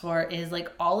props for is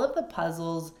like all of the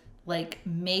puzzles like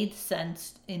made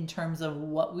sense in terms of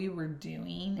what we were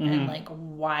doing and like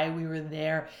why we were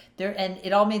there. And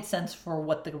it all made sense for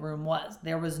what the room was.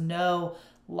 There was no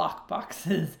lock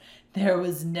boxes. There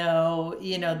was no,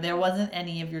 there wasn't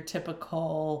any of your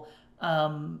typical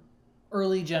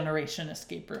early generation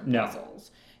escape room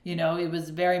puzzles. It was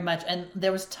very much, and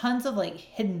there was tons of like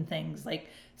hidden things, like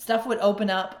stuff would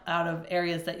open up out of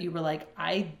areas that you were like,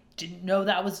 I didn't know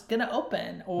that was going to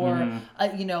open, or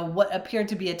what appeared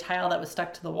to be a tile that was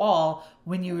stuck to the wall.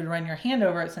 When you would run your hand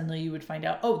over it, suddenly you would find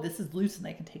out, oh, this is loose and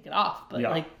I can take it off. But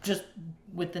like just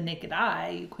with the naked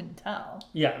eye, you couldn't tell.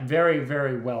 Yeah, very,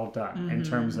 very well done in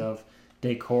terms of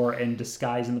decor and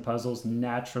disguising the puzzles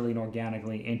naturally and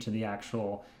organically into the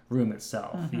actual room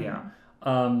itself. Yeah.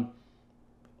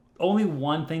 Only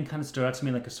one thing kind of stood out to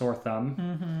me like a sore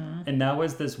thumb, and that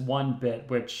was this one bit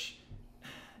which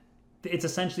it's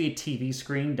essentially a TV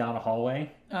screen down a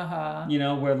hallway.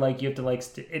 Where like you have to like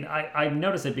and I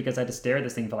noticed it because I had to stare at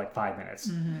this thing for like 5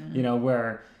 minutes.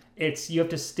 Where you have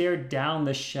to stare down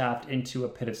the shaft into a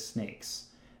pit of snakes,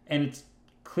 and it's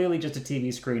clearly just a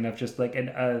TV screen of just like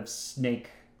a snake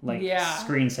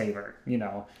screensaver.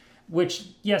 Which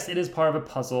yes, it is part of a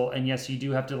puzzle, and yes, you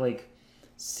do have to like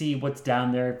see what's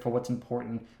down there for what's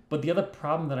important. But the other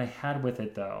problem that I had with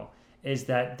it though is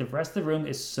that the rest of the room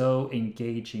is so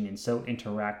engaging and so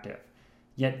interactive.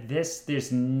 Yet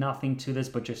there's nothing to this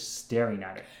but just staring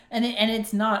at it. And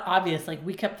it's not obvious. Like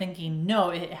we kept thinking, no,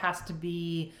 it has to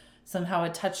be somehow a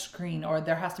touch screen, or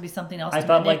there has to be something else to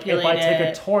manipulate. Like if I take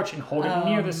a torch and hold it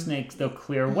near the snakes, they'll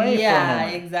clear away for a moment. Yeah,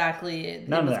 exactly. It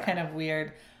was kind of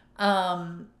weird.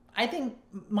 I think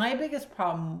my biggest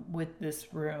problem with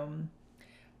this room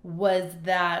was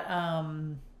that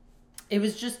it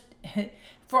was just,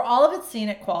 for all of its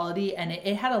scenic quality, and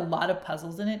it had a lot of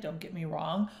puzzles in it, don't get me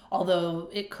wrong, although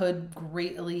it could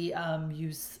greatly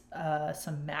use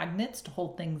some magnets to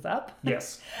hold things up.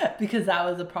 Yes. Because that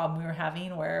was a problem we were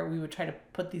having, where we would try to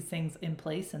put these things in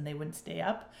place and they wouldn't stay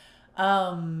up.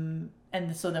 And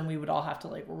so then we would all have to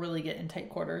like really get in tight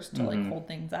quarters to like hold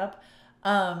things up.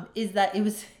 Is that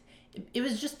it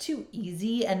was just too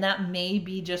easy, and that may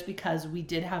be just because we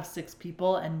did have 6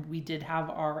 people and we did have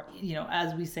our,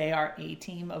 as we say, our A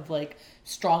team of like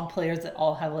strong players that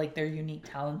all have like their unique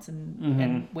talents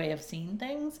and way of seeing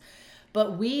things.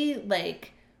 But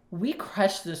we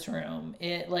crushed this room.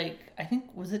 It I think,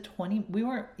 was it 20? We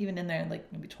weren't even in there in like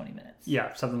maybe 20 minutes.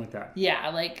 Yeah, something like that.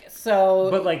 Yeah, so.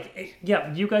 But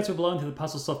you guys were blowing through the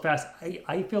puzzle so fast.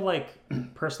 I feel like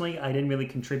personally I didn't really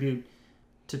contribute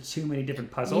to too many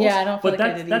different puzzles. Yeah, I don't feel like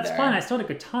I did that's either. fine. I still had a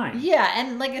good time. Yeah,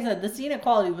 and like I said, the scenic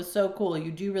quality was so cool. You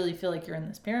do really feel like you're in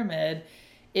this pyramid.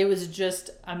 It was just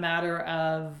a matter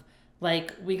of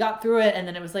like we got through it, and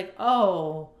then it was like,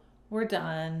 oh, we're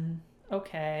done.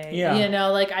 Okay. Yeah.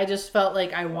 I just felt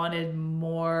like I wanted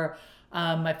more.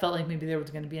 I felt like maybe there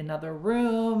was going to be another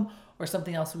room or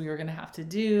something else we were going to have to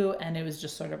do, and it was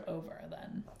just sort of over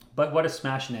then. But what a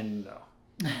smashing ending though.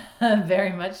 Very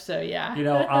much so, yeah.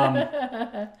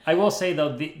 I will say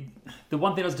though, the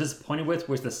one thing I was disappointed with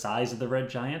was the size of the red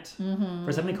giant.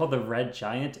 For something called the red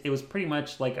giant, it was pretty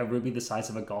much like a ruby the size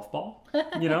of a golf ball,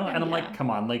 and I'm like, come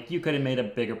on, like you could have made a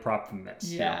bigger prop than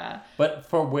this. Yeah. But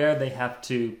for where they have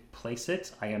to place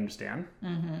it, I understand.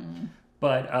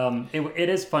 But it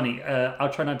is funny.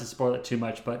 I'll try not to spoil it too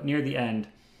much, but near the end,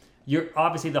 you're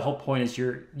obviously, the whole point is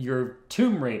you're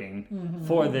tomb raiding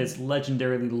for this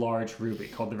legendarily large ruby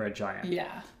called the Red Giant.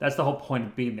 Yeah. That's the whole point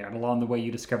of being there. And along the way,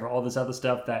 you discover all this other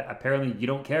stuff that apparently you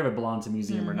don't care if it belongs to a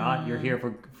museum or not. You're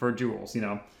here for jewels,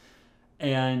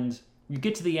 And you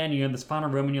get to the end, you're in this final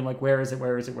room, and you're like, where is it?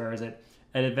 Where is it? Where is it?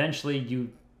 And eventually, you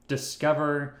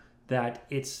discover that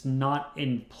it's not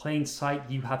in plain sight.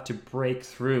 You have to break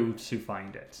through to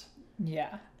find it.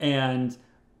 Yeah. And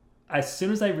as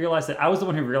soon as I realized it, I was the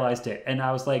one who realized it, and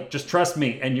I was like, just trust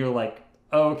me. And you're like,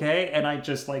 okay. And I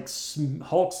just like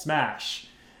Hulk smash,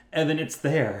 and then it's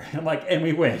there. And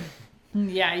we win.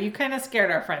 Yeah, you kind of scared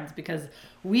our friends because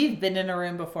we've been in a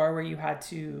room before where you had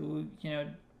to,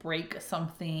 break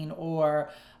something, or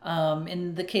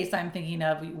in the case I'm thinking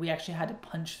of, we actually had to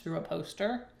punch through a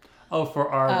poster. Oh,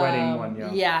 for our wedding one,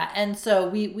 yeah. Yeah, and so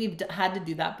we've had to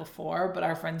do that before, but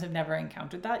our friends have never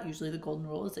encountered that. Usually the golden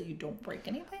rule is that you don't break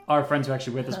anything. Our friends were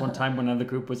actually with us one time when another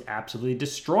group was absolutely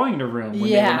destroying the room when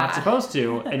they were not supposed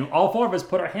to. And all four of us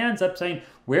put our hands up saying,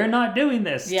 we're not doing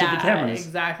this to the cameras.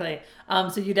 Exactly.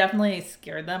 So you definitely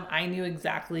scared them. I knew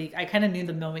exactly. I kind of knew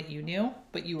the moment you knew,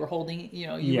 but you were holding, you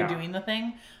were doing the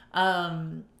thing.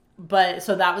 But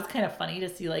so that was kind of funny to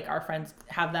see like our friends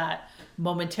have that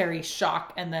momentary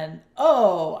shock and then,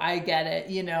 oh, I get it,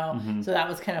 So that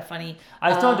was kind of funny.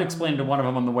 I still had to explain to one of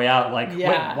them on the way out, like,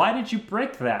 wait, why did you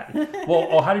break that?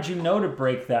 Well, how did you know to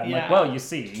break that? Like, well, you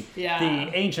see,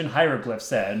 the ancient hieroglyph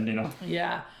said,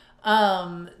 Yeah.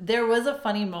 There was a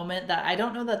funny moment that I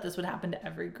don't know that this would happen to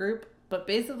every group, but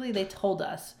basically they told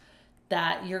us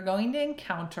that you're going to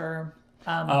encounter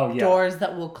doors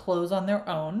that will close on their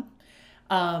own.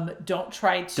 Don't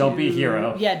be a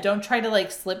hero. Yeah, don't try to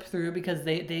like slip through because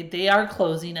they are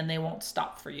closing and they won't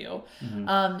stop for you.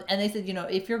 And they said,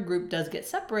 if your group does get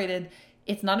separated,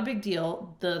 it's not a big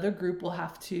deal. The other group will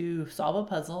have to solve a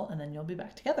puzzle and then you'll be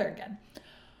back together again.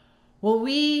 Well,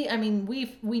 we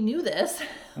knew this,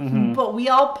 but we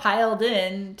all piled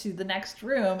in to the next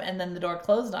room and then the door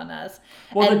closed on us.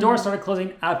 Well, the door started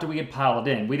closing after we had piled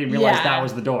in. We didn't realize that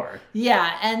was the door.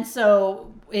 Yeah, and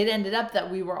so it ended up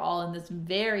that we were all in this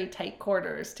very tight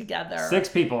quarters together. 6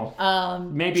 people.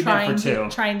 Maybe meant for 2.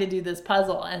 Trying to do this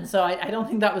puzzle. And so I don't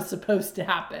think that was supposed to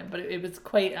happen, but it was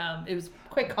quite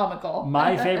comical.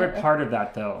 My favorite part of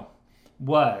that, though,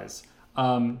 was...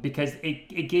 because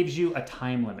it gives you a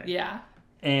time limit. Yeah.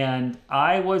 And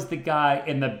I was the guy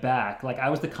in the back. Like, I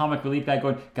was the comic relief guy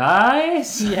going,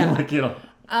 guys! Yeah.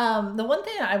 The one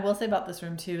thing I will say about this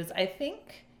room, too, is I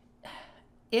think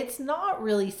it's not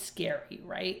really scary,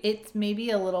 right? It's maybe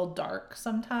a little dark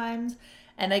sometimes.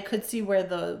 And I could see where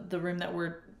the room that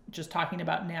we're just talking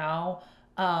about now,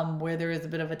 where there is a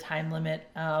bit of a time limit,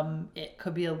 it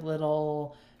could be a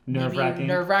little...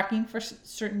 nerve-wracking for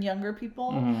certain younger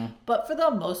people. But for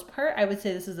the most part, I would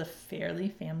say this is a fairly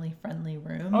family-friendly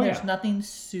room. There's nothing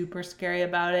super scary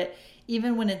about it.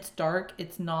 Even when it's dark,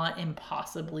 it's not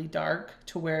impossibly dark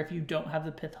to where if you don't have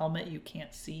the pith helmet, you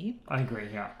can't see. I agree,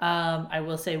 yeah. I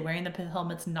will say wearing the pith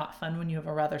helmet's not fun when you have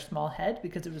a rather small head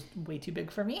because it was way too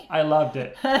big for me. I loved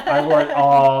it. I wore it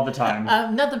all the time.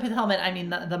 Not the pith helmet, I mean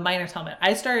the miner's helmet.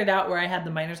 I started out where I had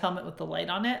the miner's helmet with the light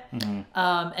on it,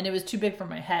 and it was too big for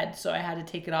my head, so I had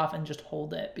to take it off and just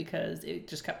hold it because it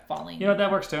just kept falling.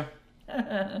 That works too.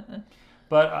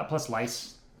 But plus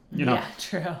lice, Yeah,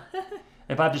 true.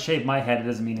 If I have to shave my head, it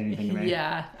doesn't mean anything to me.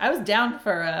 Yeah, I was down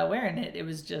for wearing it. It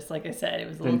was just, like I said, it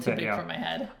was a little too big for my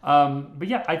head. But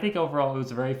yeah, I think overall it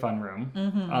was a very fun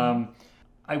room.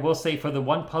 I will say for the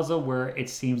one puzzle where it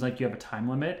seems like you have a time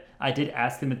limit, I did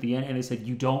ask them at the end and they said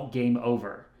you don't game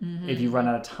over. If you run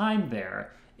out of time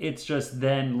there. It's just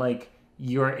then like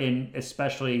you're in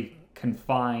especially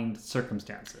confined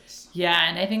circumstances. Yeah,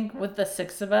 and I think with the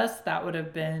 6 of us, that would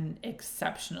have been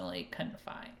exceptionally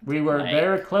confined. We were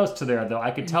very close to there, though. I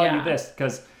could tell you this,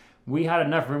 because we had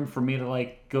enough room for me to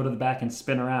like go to the back and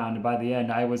spin around, and by the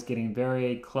end, I was getting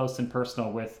very close and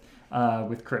personal with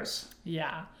Chris.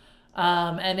 Yeah,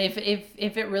 and if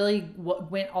it really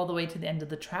went all the way to the end of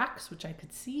the tracks, which I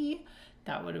could see,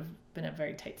 that would have been a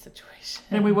very tight situation.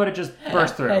 And we would have just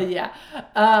burst through. Yeah.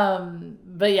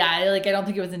 But yeah, I don't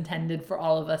think it was intended for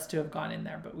all of us to have gone in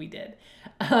there, but we did.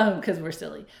 Because we're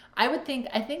silly. I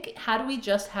think had we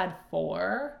just had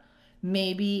 4,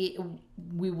 maybe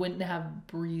we wouldn't have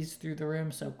breezed through the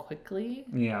room so quickly.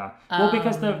 Yeah. Well,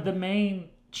 because the main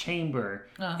chamber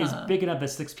is big enough that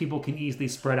 6 people can easily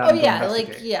spread out.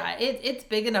 It's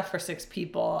big enough for 6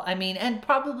 people. I mean, and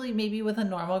probably maybe with a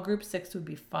normal group 6 would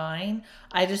be fine.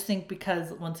 I just think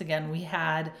because once again we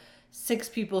had 6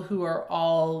 people who are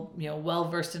all well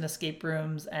versed in escape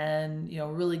rooms and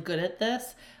really good at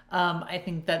this. I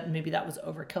think that maybe that was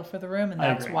overkill for the room, and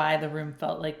that's why the room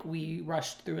felt like we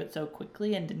rushed through it so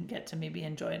quickly and didn't get to maybe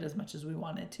enjoy it as much as we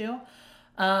wanted to.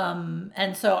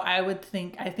 And so I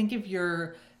think if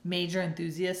you're major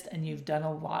enthusiast and you've done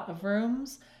a lot of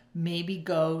rooms, maybe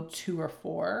go 2 or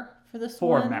 4 for this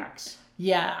 4 one. max.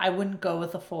 Yeah, I wouldn't go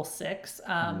with a full 6.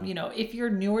 If you're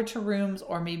newer to rooms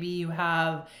or maybe you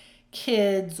have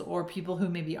kids or people who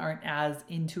maybe aren't as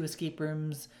into escape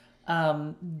rooms,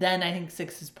 then I think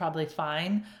 6 is probably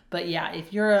fine. But yeah,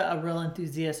 if you're a real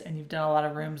enthusiast and you've done a lot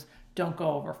of rooms, don't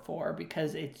go over 4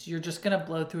 because you're just going to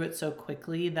blow through it so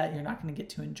quickly that you're not going to get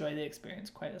to enjoy the experience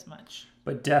quite as much.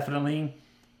 But definitely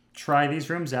try these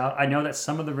rooms out. I know that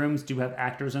some of the rooms do have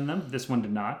actors in them. This one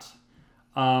did not.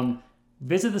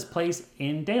 Visit this place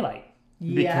in daylight.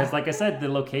 Because, like I said, the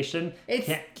location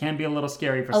can be a little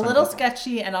scary for some people. A little people.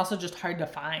 sketchy and also just hard to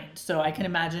find. So I can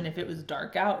imagine if it was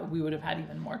dark out, we would have had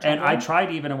even more trouble. And I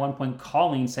tried even at one point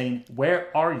calling, saying,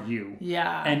 "Where are you?"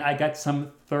 Yeah. And I got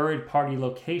some third-party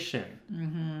location.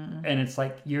 Mm-hmm. And it's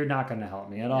like, you're not going to help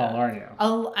me at all, are you?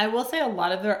 I will say a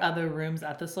lot of their other rooms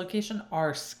at this location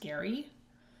are scary.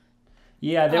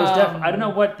 Yeah, there was I don't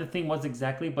know what the thing was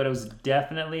exactly, but it was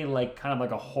definitely like kind of like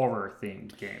a horror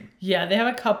themed game. Yeah, they have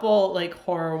a couple like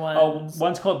horror ones. Oh,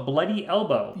 one's called Bloody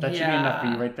Elbow. That should be enough for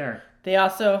you right there. They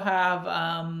also have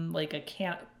like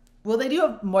well, they do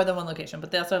have more than one location,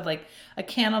 but they also have like a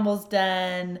Cannibal's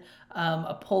Den,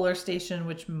 a Polar Station,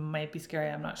 which might be scary.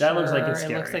 I'm not sure. That looks like it's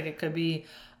scary. It looks like it could be.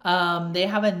 They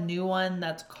have a new one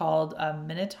that's called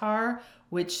Minotaur,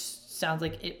 which sounds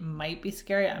like it might be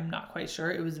scary. I'm not quite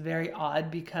sure. It was very odd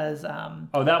because that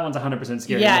one's 100%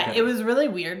 scary. Yeah, it was really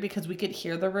weird because we could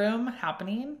hear the room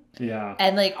happening. Yeah.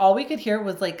 And like all we could hear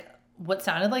was like what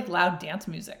sounded like loud dance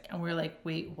music. And we were like,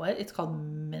 "Wait, what? It's called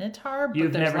Minotaur?" But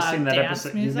You've never seen that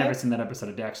episode. Music? You've never seen that episode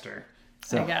of Dexter.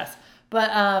 So. I guess. But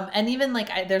and even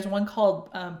like there's one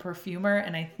called Perfumer,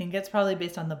 and I think it's probably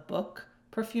based on the book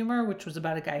Perfumer, which was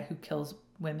about a guy who kills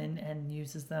women and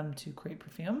uses them to create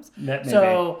perfumes.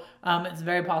 So it's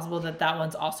very possible that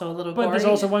one's also a little gory. But there's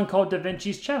also one called Da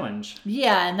Vinci's Challenge.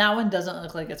 Yeah, and that one doesn't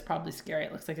look like it's probably scary.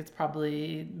 It looks like it's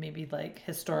probably maybe like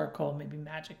historical, maybe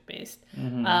magic based.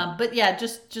 Mm-hmm. But yeah,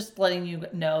 just letting you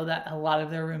know that a lot of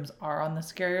their rooms are on the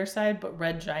scarier side. But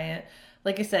Red Giant,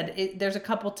 like I said, there's a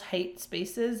couple tight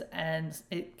spaces and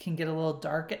it can get a little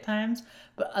dark at times.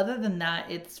 But other than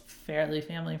that, it's fairly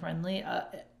family friendly.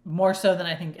 More so than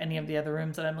I think any of the other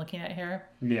rooms that I'm looking at here.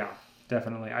 Yeah,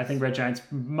 definitely. I think Red Giant's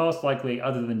most likely,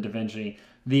 other than Da Vinci,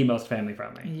 the most family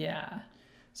friendly. Yeah.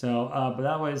 So, but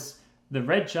that was the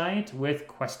Red Giant with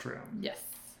Quest Room. Yes.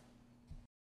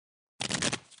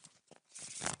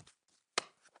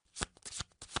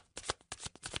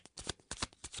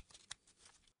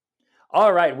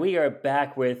 All right, we are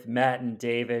back with Matt and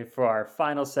David for our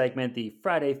final segment, the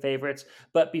Friday favorites.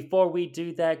 But before we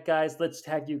do that, guys, let's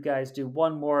have you guys do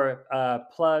one more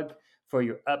plug for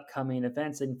your upcoming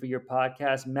events and for your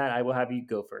podcast. Matt, I will have you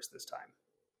go first this time.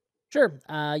 Sure.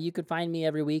 You could find me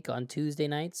every week on Tuesday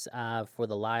nights for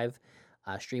the live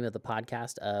stream of the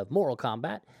podcast of Mortal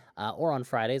Kombat, or on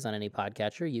Fridays on any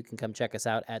podcatcher. You can come check us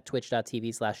out at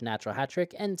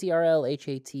twitch.tv/naturalhattrick,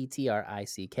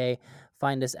 NTRLHATTRICK.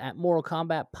 Find us at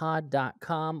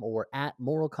mortalkombatpod.com or at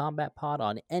Mortal Kombat Pod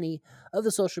on any of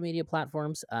the social media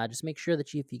platforms. Just make sure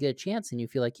that if you get a chance and you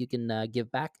feel like you can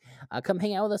give back, come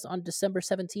hang out with us on December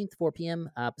 17th, 4 p.m.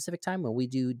 Pacific time, when we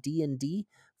do D&D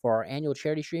for our annual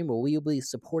charity stream, where we will be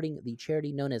supporting the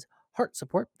charity known as Heart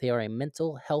Support. They are a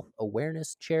mental health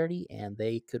awareness charity, and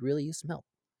they could really use some help.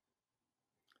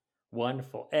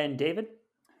 Wonderful. And David?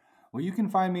 Well, you can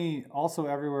find me also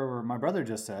everywhere where my brother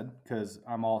just said, because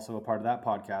I'm also a part of that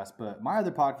podcast. But my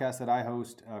other podcast that I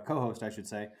host, co-host, I should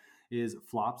say, is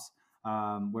Flops,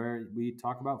 where we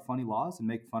talk about funny laws and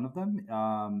make fun of them.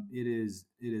 It is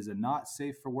a not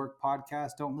safe for work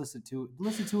podcast. Don't listen to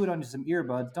it on some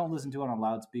earbuds. Don't listen to it on a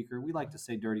loudspeaker. We like to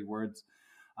say dirty words.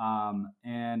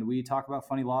 And we talk about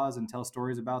funny laws and tell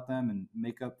stories about them and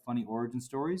make up funny origin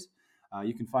stories.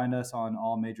 You can find us on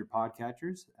all major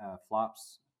podcatchers,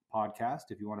 Flops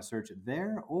Podcast, if you want to search it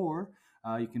there, or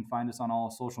you can find us on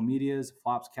all social medias,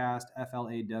 Flopscast,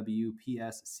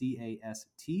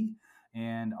 FLAWPSCAST,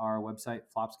 and our website,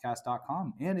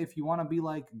 flopscast.com. And if you want to be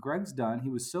like Greg's done, he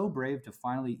was so brave to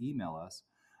finally email us.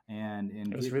 And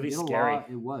it was really scary.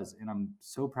 It was. And I'm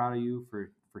so proud of you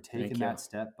for taking that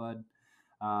step, bud.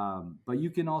 But you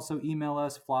can also email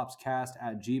us,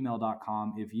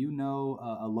 flopscast@gmail.com, if you know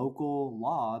a local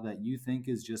law that you think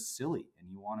is just silly and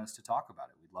you want us to talk about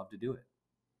it. We'd love to do it.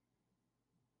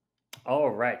 All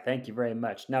right. Thank you very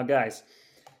much. Now, guys,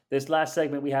 this last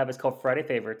segment we have is called Friday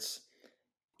Favorites.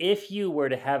 If you were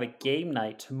to have a game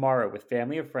night tomorrow with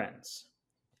family or friends,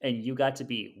 and you got to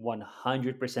be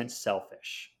 100%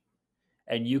 selfish,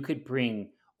 and you could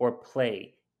bring or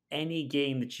play any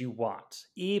game that you want,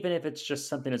 even if it's just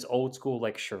something that's old school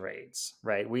like charades,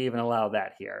 right? We even allow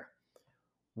that here.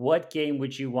 What game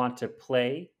would you want to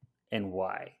play and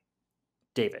why?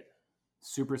 David.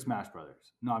 Super Smash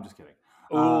Brothers. No, I'm just kidding.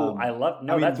 Oh, that's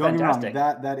don't fantastic. Get me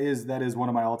wrong, that is one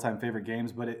of my all-time favorite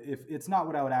games, but if it's not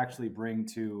what I would actually bring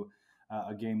to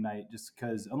a game night, just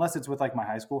because, unless it's with like my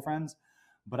high school friends.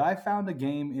 But I found a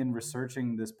game in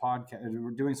researching this podcast.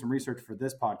 We're doing some research for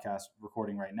this podcast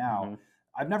recording right now. Mm-hmm.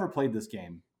 I've never played this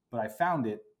game, but I found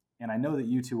it, and I know that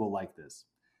you two will like this.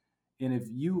 And if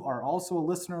you are also a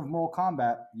listener of Mortal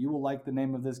Kombat, you will like the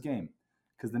name of this game,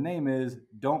 because the name is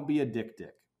Don't Be a Dick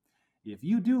Dick. If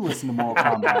you do listen to Mortal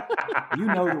Kombat, you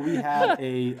know that we had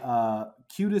a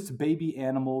cutest baby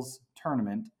animals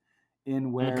tournament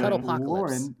in where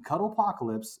Lauren,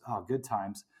 Cuddlepocalypse, oh, good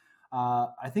times.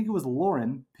 I think it was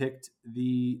Lauren picked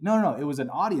no, it was an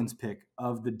audience pick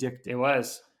of the Dick Dick. It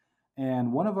was.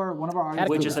 And one of our audience,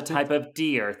 which is a type of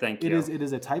deer. Thank you. It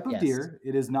is a type of deer.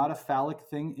 It is not a phallic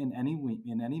thing in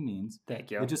any means. Thank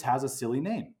you. It just has a silly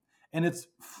name, and it's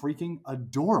freaking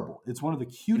adorable. It's one of the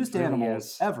cutest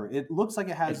animals ever. It looks like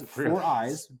it has 4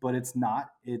 eyes, but it's not.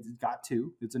 It's got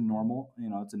 2. It's a normal,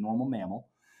 it's a normal mammal.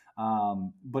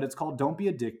 But it's called Don't Be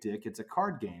a Dick Dick. It's a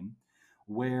card game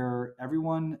where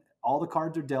all the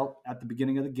cards are dealt at the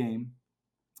beginning of the game,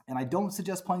 and I don't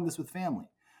suggest playing this with family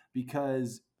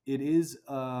because it's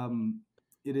a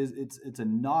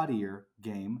naughtier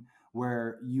game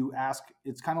where you ask.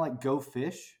 It's kind of like Go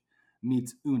Fish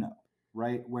meets Uno,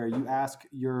 right? Where you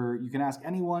can ask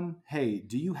anyone, hey,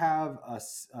 do you have a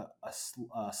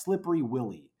slippery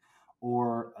willy,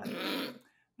 or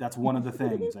that's one of the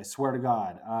things. I swear to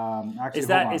God. Actually, is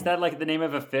that like the name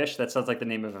of a fish? That sounds like the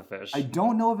name of a fish. I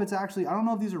don't know if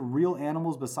these are real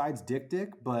animals besides Dick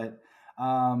Dick, but.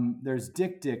 There's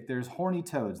Dick Dick, there's Horny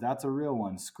Toads, that's a real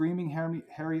one. Screaming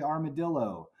Hairy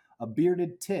Armadillo, a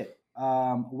Bearded Tit,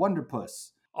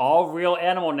 Wonderpuss. All real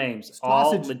animal names.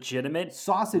 All legitimate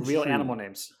real animal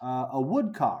names. A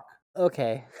Woodcock.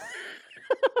 Okay.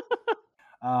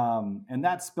 And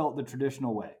that's spelt the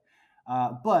traditional way.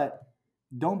 But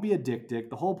don't be a Dick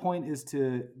Dick. The whole point is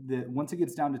once it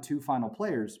gets down to 2 final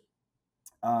players,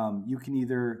 you can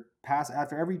either pass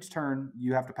after every turn.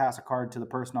 You have to pass a card to the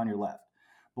person on your left.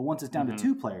 But once it's down to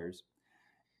 2 players,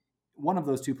 one of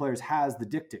those 2 players has the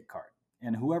Dick Dick card,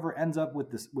 and whoever ends up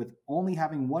with only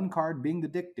having 1 card being the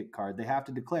Dick Dick card, they have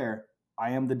to declare,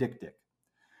 "I am the Dick Dick,"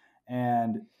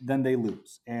 and then they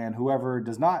lose. And whoever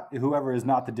is not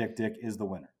the Dick Dick is the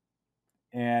winner.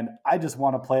 And I just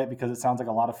want to play it because it sounds like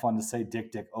a lot of fun to say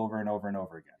Dick Dick over and over and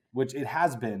over again, which it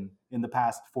has been in the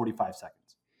past 45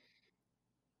 seconds.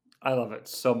 I love it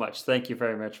so much. Thank you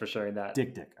very much for sharing that.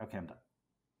 Dick Dick. Okay, I'm done.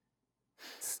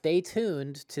 Stay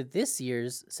tuned to this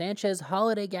year's Sanchez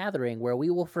Holiday Gathering, where we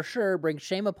will for sure bring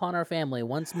shame upon our family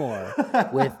once more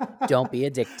with Don't Be a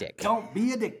Dick Dick. Don't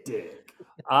be a Dick Dick.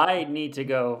 I need to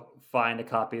go find a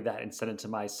copy of that and send it to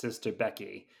my sister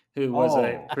Becky, who was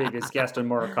a previous guest on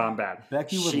Mortal Kombat.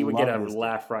 She would get a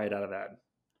laugh right out of that.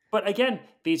 But again,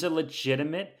 these are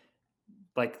legitimate,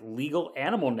 like, legal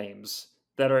animal names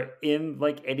that are in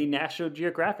like any National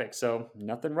Geographic, so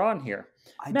nothing wrong here.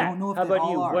 I don't know if they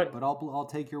all are, but I'll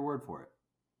take your word for it.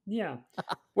 Yeah.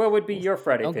 What would be your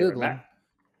Friday favorite, Matt?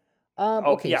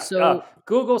 Okay, so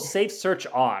Google Safe Search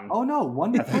on. Oh no,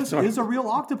 Wonderpuss is a real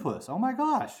octopus. Oh my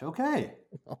gosh. Okay.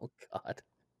 Oh God.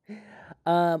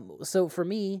 So for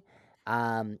me,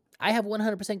 I have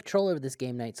 100% control over this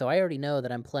game night, so I already know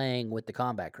that I'm playing with the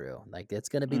combat crew. Like, it's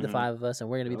going to be the 5 of us, and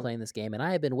we're going to be playing this game. And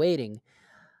I have been waiting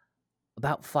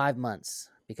about 5 months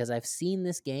because I've seen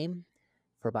this game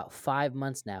for about 5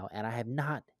 months now, and I have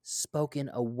not spoken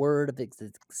a word of its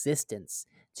existence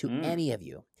to any of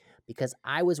you because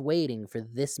I was waiting for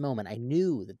this moment. I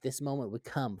knew that this moment would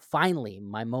come. Finally,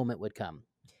 my moment would come.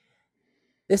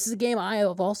 This is a game I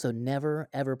have also never,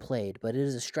 ever played, but it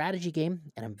is a strategy game,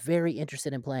 and I'm very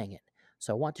interested in playing it.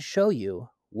 So I want to show you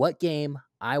what game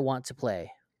I want to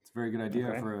play. It's a very good idea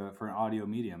for an audio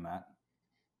medium, Matt.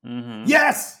 Mm-hmm.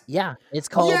 Yes! Yeah, it's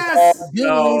called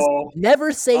Goonies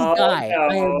Never Say Die. No.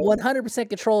 I am 100%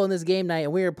 control in this game night,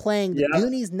 and we are playing the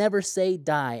Goonies Never Say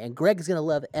Die, and Greg's going to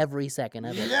love every second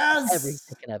of it. Yes! Every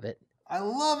second of it. I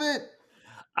love it!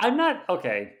 I'm not...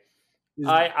 Okay.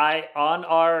 I on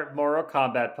our Mortal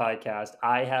Kombat podcast,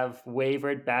 I have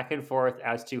wavered back and forth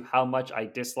as to how much I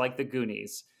dislike the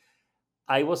Goonies.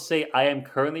 I will say I am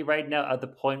currently right now at the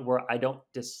point where I don't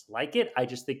dislike it. I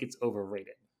just think it's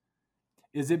overrated.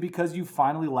 Is it because you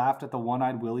finally laughed at the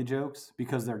one-eyed Willie jokes?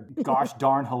 Because they're gosh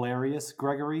darn hilarious,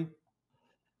 Gregory?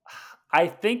 I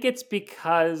think it's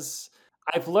because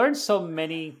I've learned so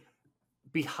many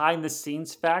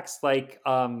behind-the-scenes facts, like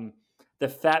the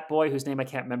fat boy whose name I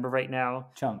can't remember right now.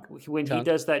 Chunk. When he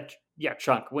does that,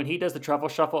 Chunk. When he does the truffle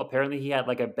shuffle, apparently he had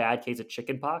like a bad case of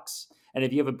chicken pox. And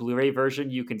if you have a Blu-ray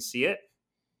version, you can see it.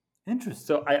 Interesting.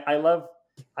 So I love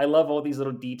all these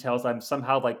little details. I'm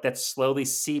somehow like that's slowly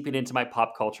seeping into my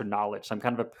pop culture knowledge. So I'm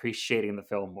kind of appreciating the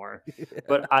film more.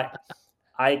 But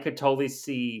I could totally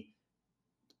see,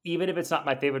 even if it's not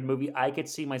my favorite movie, I could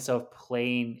see myself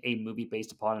playing a movie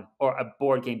based upon, or a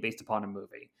board game based upon a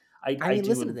movie. I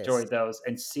do enjoy those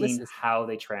and seeing how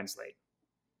they translate.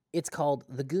 It's called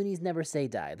The Goonies Never Say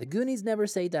Die. The Goonies Never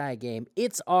Say Die game.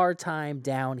 It's our time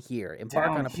down here. Embark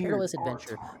Down on a here, perilous our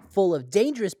adventure time. full of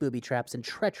dangerous booby traps and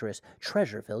treacherous,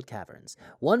 treasure-filled caverns.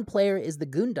 One player is the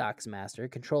Goondocks Master,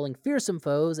 controlling fearsome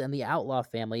foes and the outlaw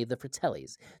family, the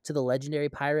Fratellis, to the legendary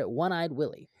pirate One-Eyed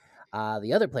Willie.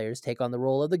 The other players take on the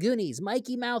role of the Goonies,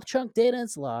 Mikey, Mouth, Chunk, Data, and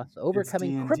Sloth,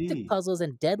 overcoming D&D. cryptic puzzles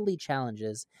and deadly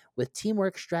challenges with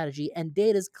teamwork, strategy, and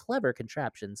Data's clever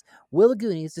contraptions. Will the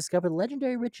Goonies discover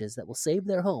legendary riches that will save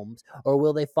their homes, or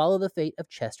will they follow the fate of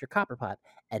Chester Copperpot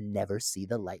and never see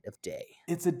the light of day?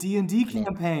 It's a D&D Man.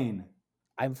 campaign.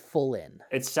 I'm full in.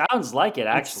 It sounds like it, It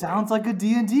actually. sounds like a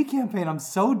D&D campaign. I'm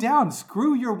so down.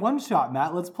 Screw your one-shot,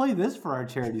 Matt. Let's play this for our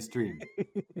charity stream.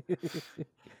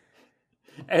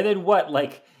 And then what?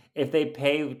 Like, if they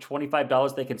pay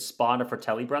 $25, they can spawn a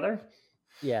Fratelli brother?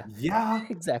 Yeah, Yeah.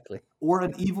 exactly. Or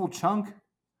an evil chunk.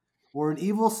 Or an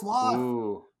evil sloth.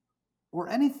 Ooh. Or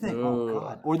anything. Oh, Ooh.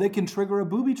 God. Or they can trigger a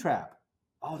booby trap.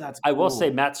 Oh, that's cool. I will say,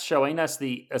 Matt's showing us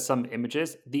some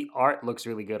images. The art looks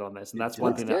really good on this, and that's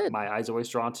one looks thing that good. my eyes always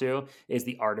drawn to is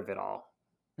the art of it all.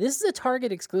 This is a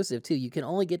Target exclusive, too. You can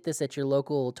only get this at your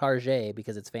local Target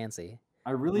because it's fancy.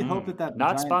 I really hope that Not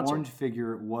giant sponsored. orange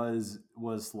figure was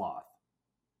Sloth.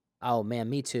 Oh, man,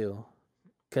 me too.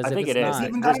 Because I if think it's it is. not,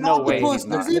 Even There's got an no way octopus. he's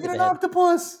There's not. even an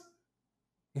octopus.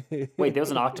 Wait, there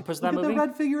was an octopus in that Look at movie? the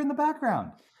red figure in the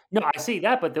background. No, I see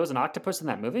that, but there was an octopus in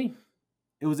that movie?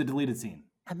 It was a deleted scene.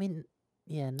 I mean,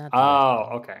 yeah, not.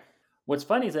 Oh, okay. What's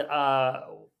funny is that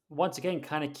once again,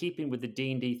 kind of keeping with the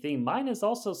D&D theme, mine is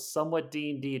also somewhat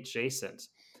D&D adjacent.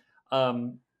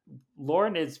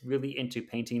 Lauren is really into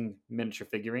painting miniature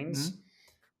figurines,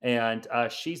 and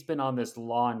she's been on this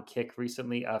long kick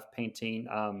recently of painting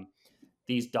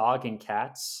these dog and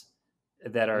cats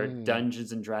that are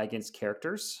Dungeons and Dragons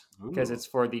characters, because Ooh. it's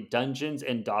for the Dungeons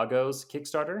and Doggos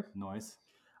Kickstarter. Nice.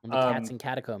 And the Cats and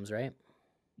Catacombs, right?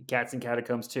 Cats and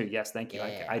Catacombs too. Yes, thank you.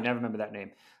 Yeah. I never remember that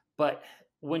name. But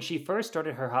when she first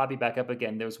started her hobby back up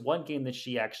again, there was one game that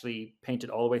she actually painted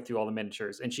all the way through all the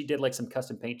miniatures, and she did like some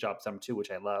custom paint jobs on them too,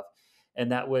 which I love.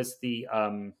 And that was the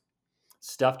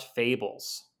Stuffed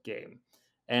Fables game.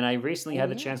 And I recently had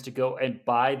the chance to go and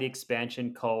buy the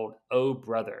expansion called Oh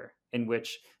Brother, in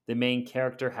which the main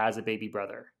character has a baby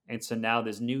brother. And so now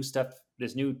there's new stuffies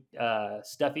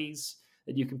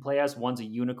that you can play as. One's a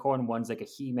unicorn, one's like a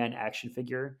He-Man action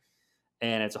figure.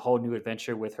 And it's a whole new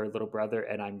adventure with her little brother,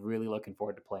 and I'm really looking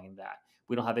forward to playing that.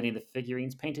 We don't have any of the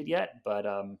figurines painted yet, but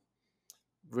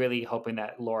really hoping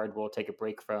that Lauren will take a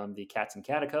break from the Cats and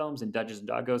Catacombs and Dungeons and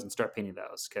Doggos and start painting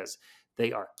those, because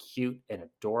they are cute and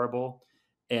adorable.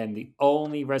 And the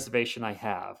only reservation I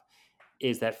have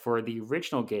is that for the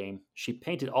original game, she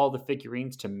painted all the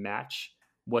figurines to match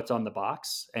what's on the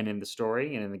box and in the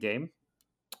story and in the game.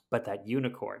 But that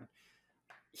unicorn,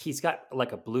 he's got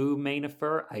like a blue mane of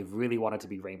fur. I really want it to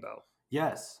be rainbow.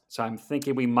 Yes. So I'm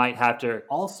thinking we might have to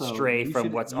Also, stray you from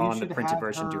should- what's you on the should printed have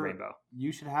version to her- rainbow.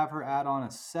 You should have her add on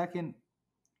a second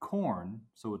corn,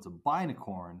 so it's a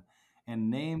binacorn, and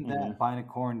name that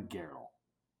binacorn Geralt.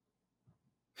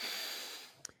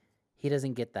 He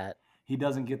doesn't get that. He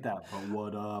doesn't get that, but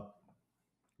what up?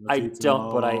 I Let's eat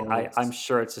some don't, but oats. I'm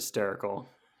sure it's hysterical.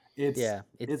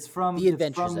 It's from the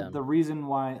Adventure Zone. the reason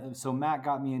why. So Matt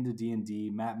got me into D&D.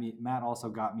 Matt also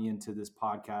got me into this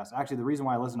podcast. Actually, the reason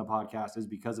why I listen to podcasts is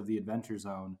because of the Adventure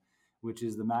Zone, which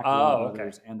is the McElroy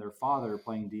brothers and their father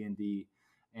playing D&D,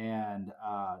 and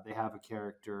they have a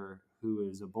character who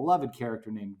is a beloved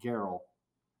character named Geralt,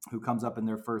 who comes up in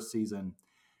their first season,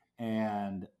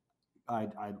 and I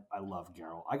love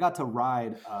Geralt. I got to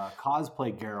ride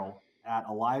cosplay Geralt at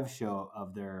a live show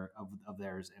of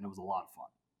theirs, and it was a lot of fun.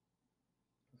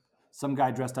 Some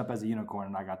guy dressed up as a unicorn,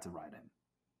 and I got to ride him.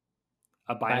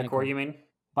 A binacore, you mean?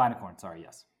 Binacorn, sorry,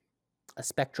 yes. A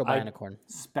spectral binacorn.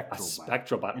 Spectral. A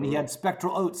spectral binacorn. And he had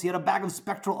spectral oats. He had a bag of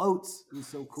spectral oats. It was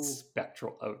so cool.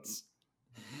 Spectral oats.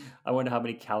 I wonder how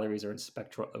many calories are in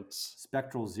spectral oats.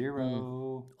 Spectral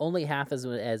 0. Only half as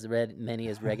many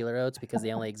as regular oats because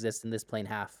they only exist in this plane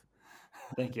half.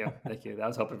 Thank you. I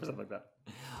was hoping for something like that.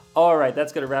 All right,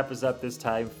 that's going to wrap us up this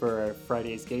time for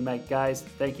Friday's Game Night. Guys,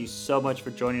 thank you so much for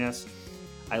joining us.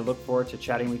 I look forward to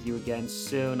chatting with you again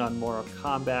soon on Mortal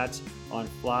Kombat, on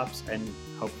Flops, and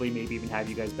hopefully maybe even have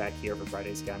you guys back here for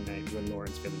Friday's Game Night when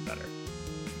Lauren's feeling better.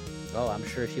 Oh, I'm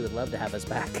sure she would love to have us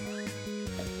back.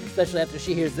 Especially after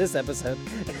she hears this episode.